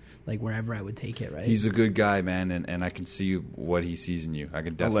with like wherever I would take it. Right. He's a good guy, man, and I can see what he sees in you. I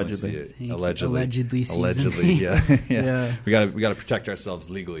can definitely Allegedly. see it. Allegedly sees Allegedly, in me. yeah. Yeah. We gotta protect ourselves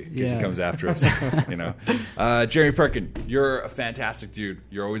legally in case he Yeah. comes after us. Jeremy Perkin, you're a fantastic dude.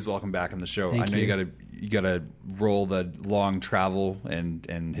 You're always welcome back on the show. Thank I know you. you gotta roll the long travel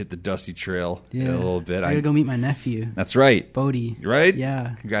and hit the dusty trail in a little bit. I gotta go meet my nephew, That's right. Bodie. Right?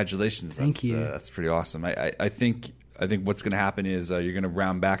 Yeah. Congratulations. Thank you. That's pretty awesome. I think what's going to happen is you're going to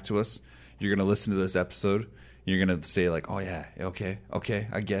round back to us. You're going to listen to this episode. You're going to say like, "Oh yeah, okay,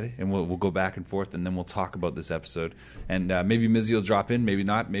 I get it," and we'll go back and forth, and then we'll talk about this episode. And maybe Mizzy will drop in, maybe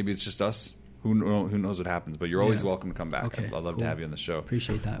not. Maybe it's just us. Who knows what happens? But you're always Yeah. welcome to come back. Okay, I'd love cool. to have you on the show.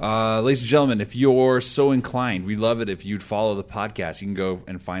 Appreciate that. Ladies and gentlemen, if you're so inclined, we'd love it if you'd follow the podcast. You can go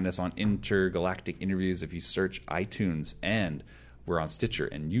and find us on Intergalactic Interviews if you search iTunes, and we're on Stitcher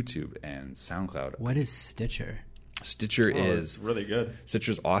and YouTube and SoundCloud. What is Stitcher? Stitcher It's is really good.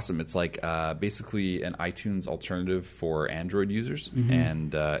 Stitcher's awesome. It's like basically an iTunes alternative for Android users, Mm-hmm.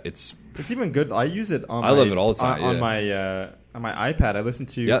 and it's It's even good. I use it on. I love it all the time, On yeah. my iPad. I listen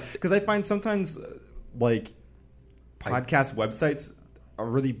to Yep. because I find sometimes like podcast websites are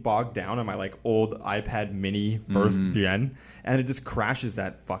really bogged down on my like old iPad Mini first gen, and it just crashes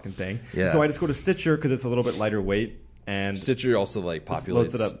that fucking thing. Yeah. So I just go to Stitcher because it's a little bit lighter weight. And Stitcher also like Just populates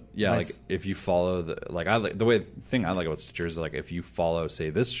loads it up. Yeah, Nice. like if you follow the thing I like about Stitcher is like if you follow,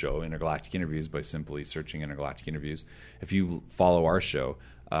 say, this show, Intergalactic Interviews, by simply searching Intergalactic Interviews, if you follow our show,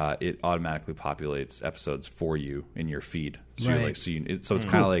 it automatically populates episodes for you in your feed. So you're Right. like, so it's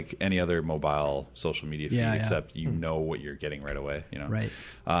kind of like any other mobile social media feed, Yeah, yeah. except you know what you're getting right away. Right.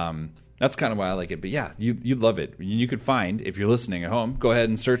 That's kind of why I like it. But yeah, you'd love it. You could find, if you're listening at home, go ahead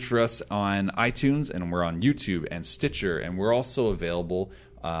and search for us on iTunes, and we're on YouTube and Stitcher, and we're also available.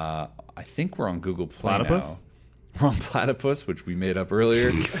 I think we're on Google Play Platypus? now. We're on Platypus, which we made up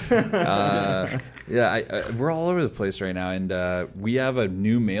earlier. We're all over the place right now, and we have a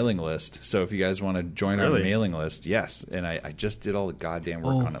new mailing list. So if you guys want to join our Really? mailing list, yes. And I just did all the goddamn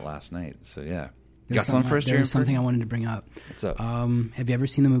work Oh. on it last night. So yeah. There's Got something for us, Jeremy? There's something I wanted to bring up. What's up? Have you ever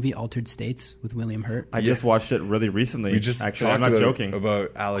seen the movie Altered States with William Hurt? I just watched it really recently. We just actually, I'm talked not joking.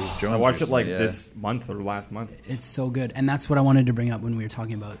 about Alex Jones. I watched it like recently, yeah. this month or last month. It's so good, and that's what I wanted to bring up when we were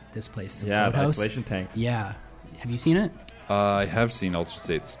talking about this place. the Yeah, the Floathouse. isolation tanks. Yeah, have you seen it? I have seen Altered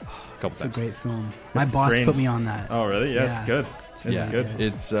States a couple It's a times. great film. My It's boss strange. put me on that. Oh, really? Yeah, Yeah. it's good. It's Yeah, good.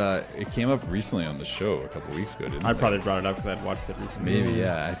 It's it came up recently on the show a couple weeks ago, didn't I it? probably brought it up because I'd watched it recently. Maybe,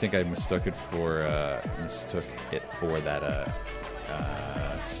 yeah. I think I mistook it for that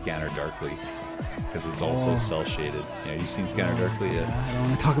Scanner Darkly, because it's also Oh. cell shaded. Yeah, you've seen Scanner Darkly, yeah. I don't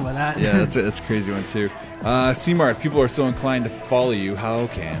want to talk about that. Yeah, that's a crazy one too. C-Mart, if people are so inclined to follow you, how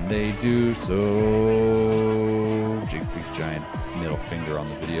can they do so? Jake's big giant middle finger on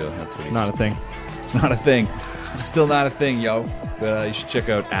the video. That's what he Not a thing. It's not a thing. It's still not a thing, yo. But you should check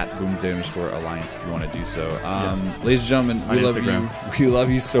out @Boomsday_Alliance if you want to do so. Ladies and gentlemen, we On love Instagram. you. We love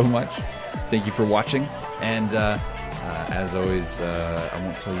you so much. Thank you for watching. And as always, I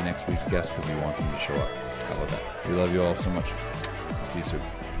won't tell you next week's guest because we want them to show up. How about that? We love you all so much. See you soon.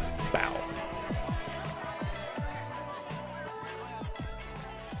 Bow.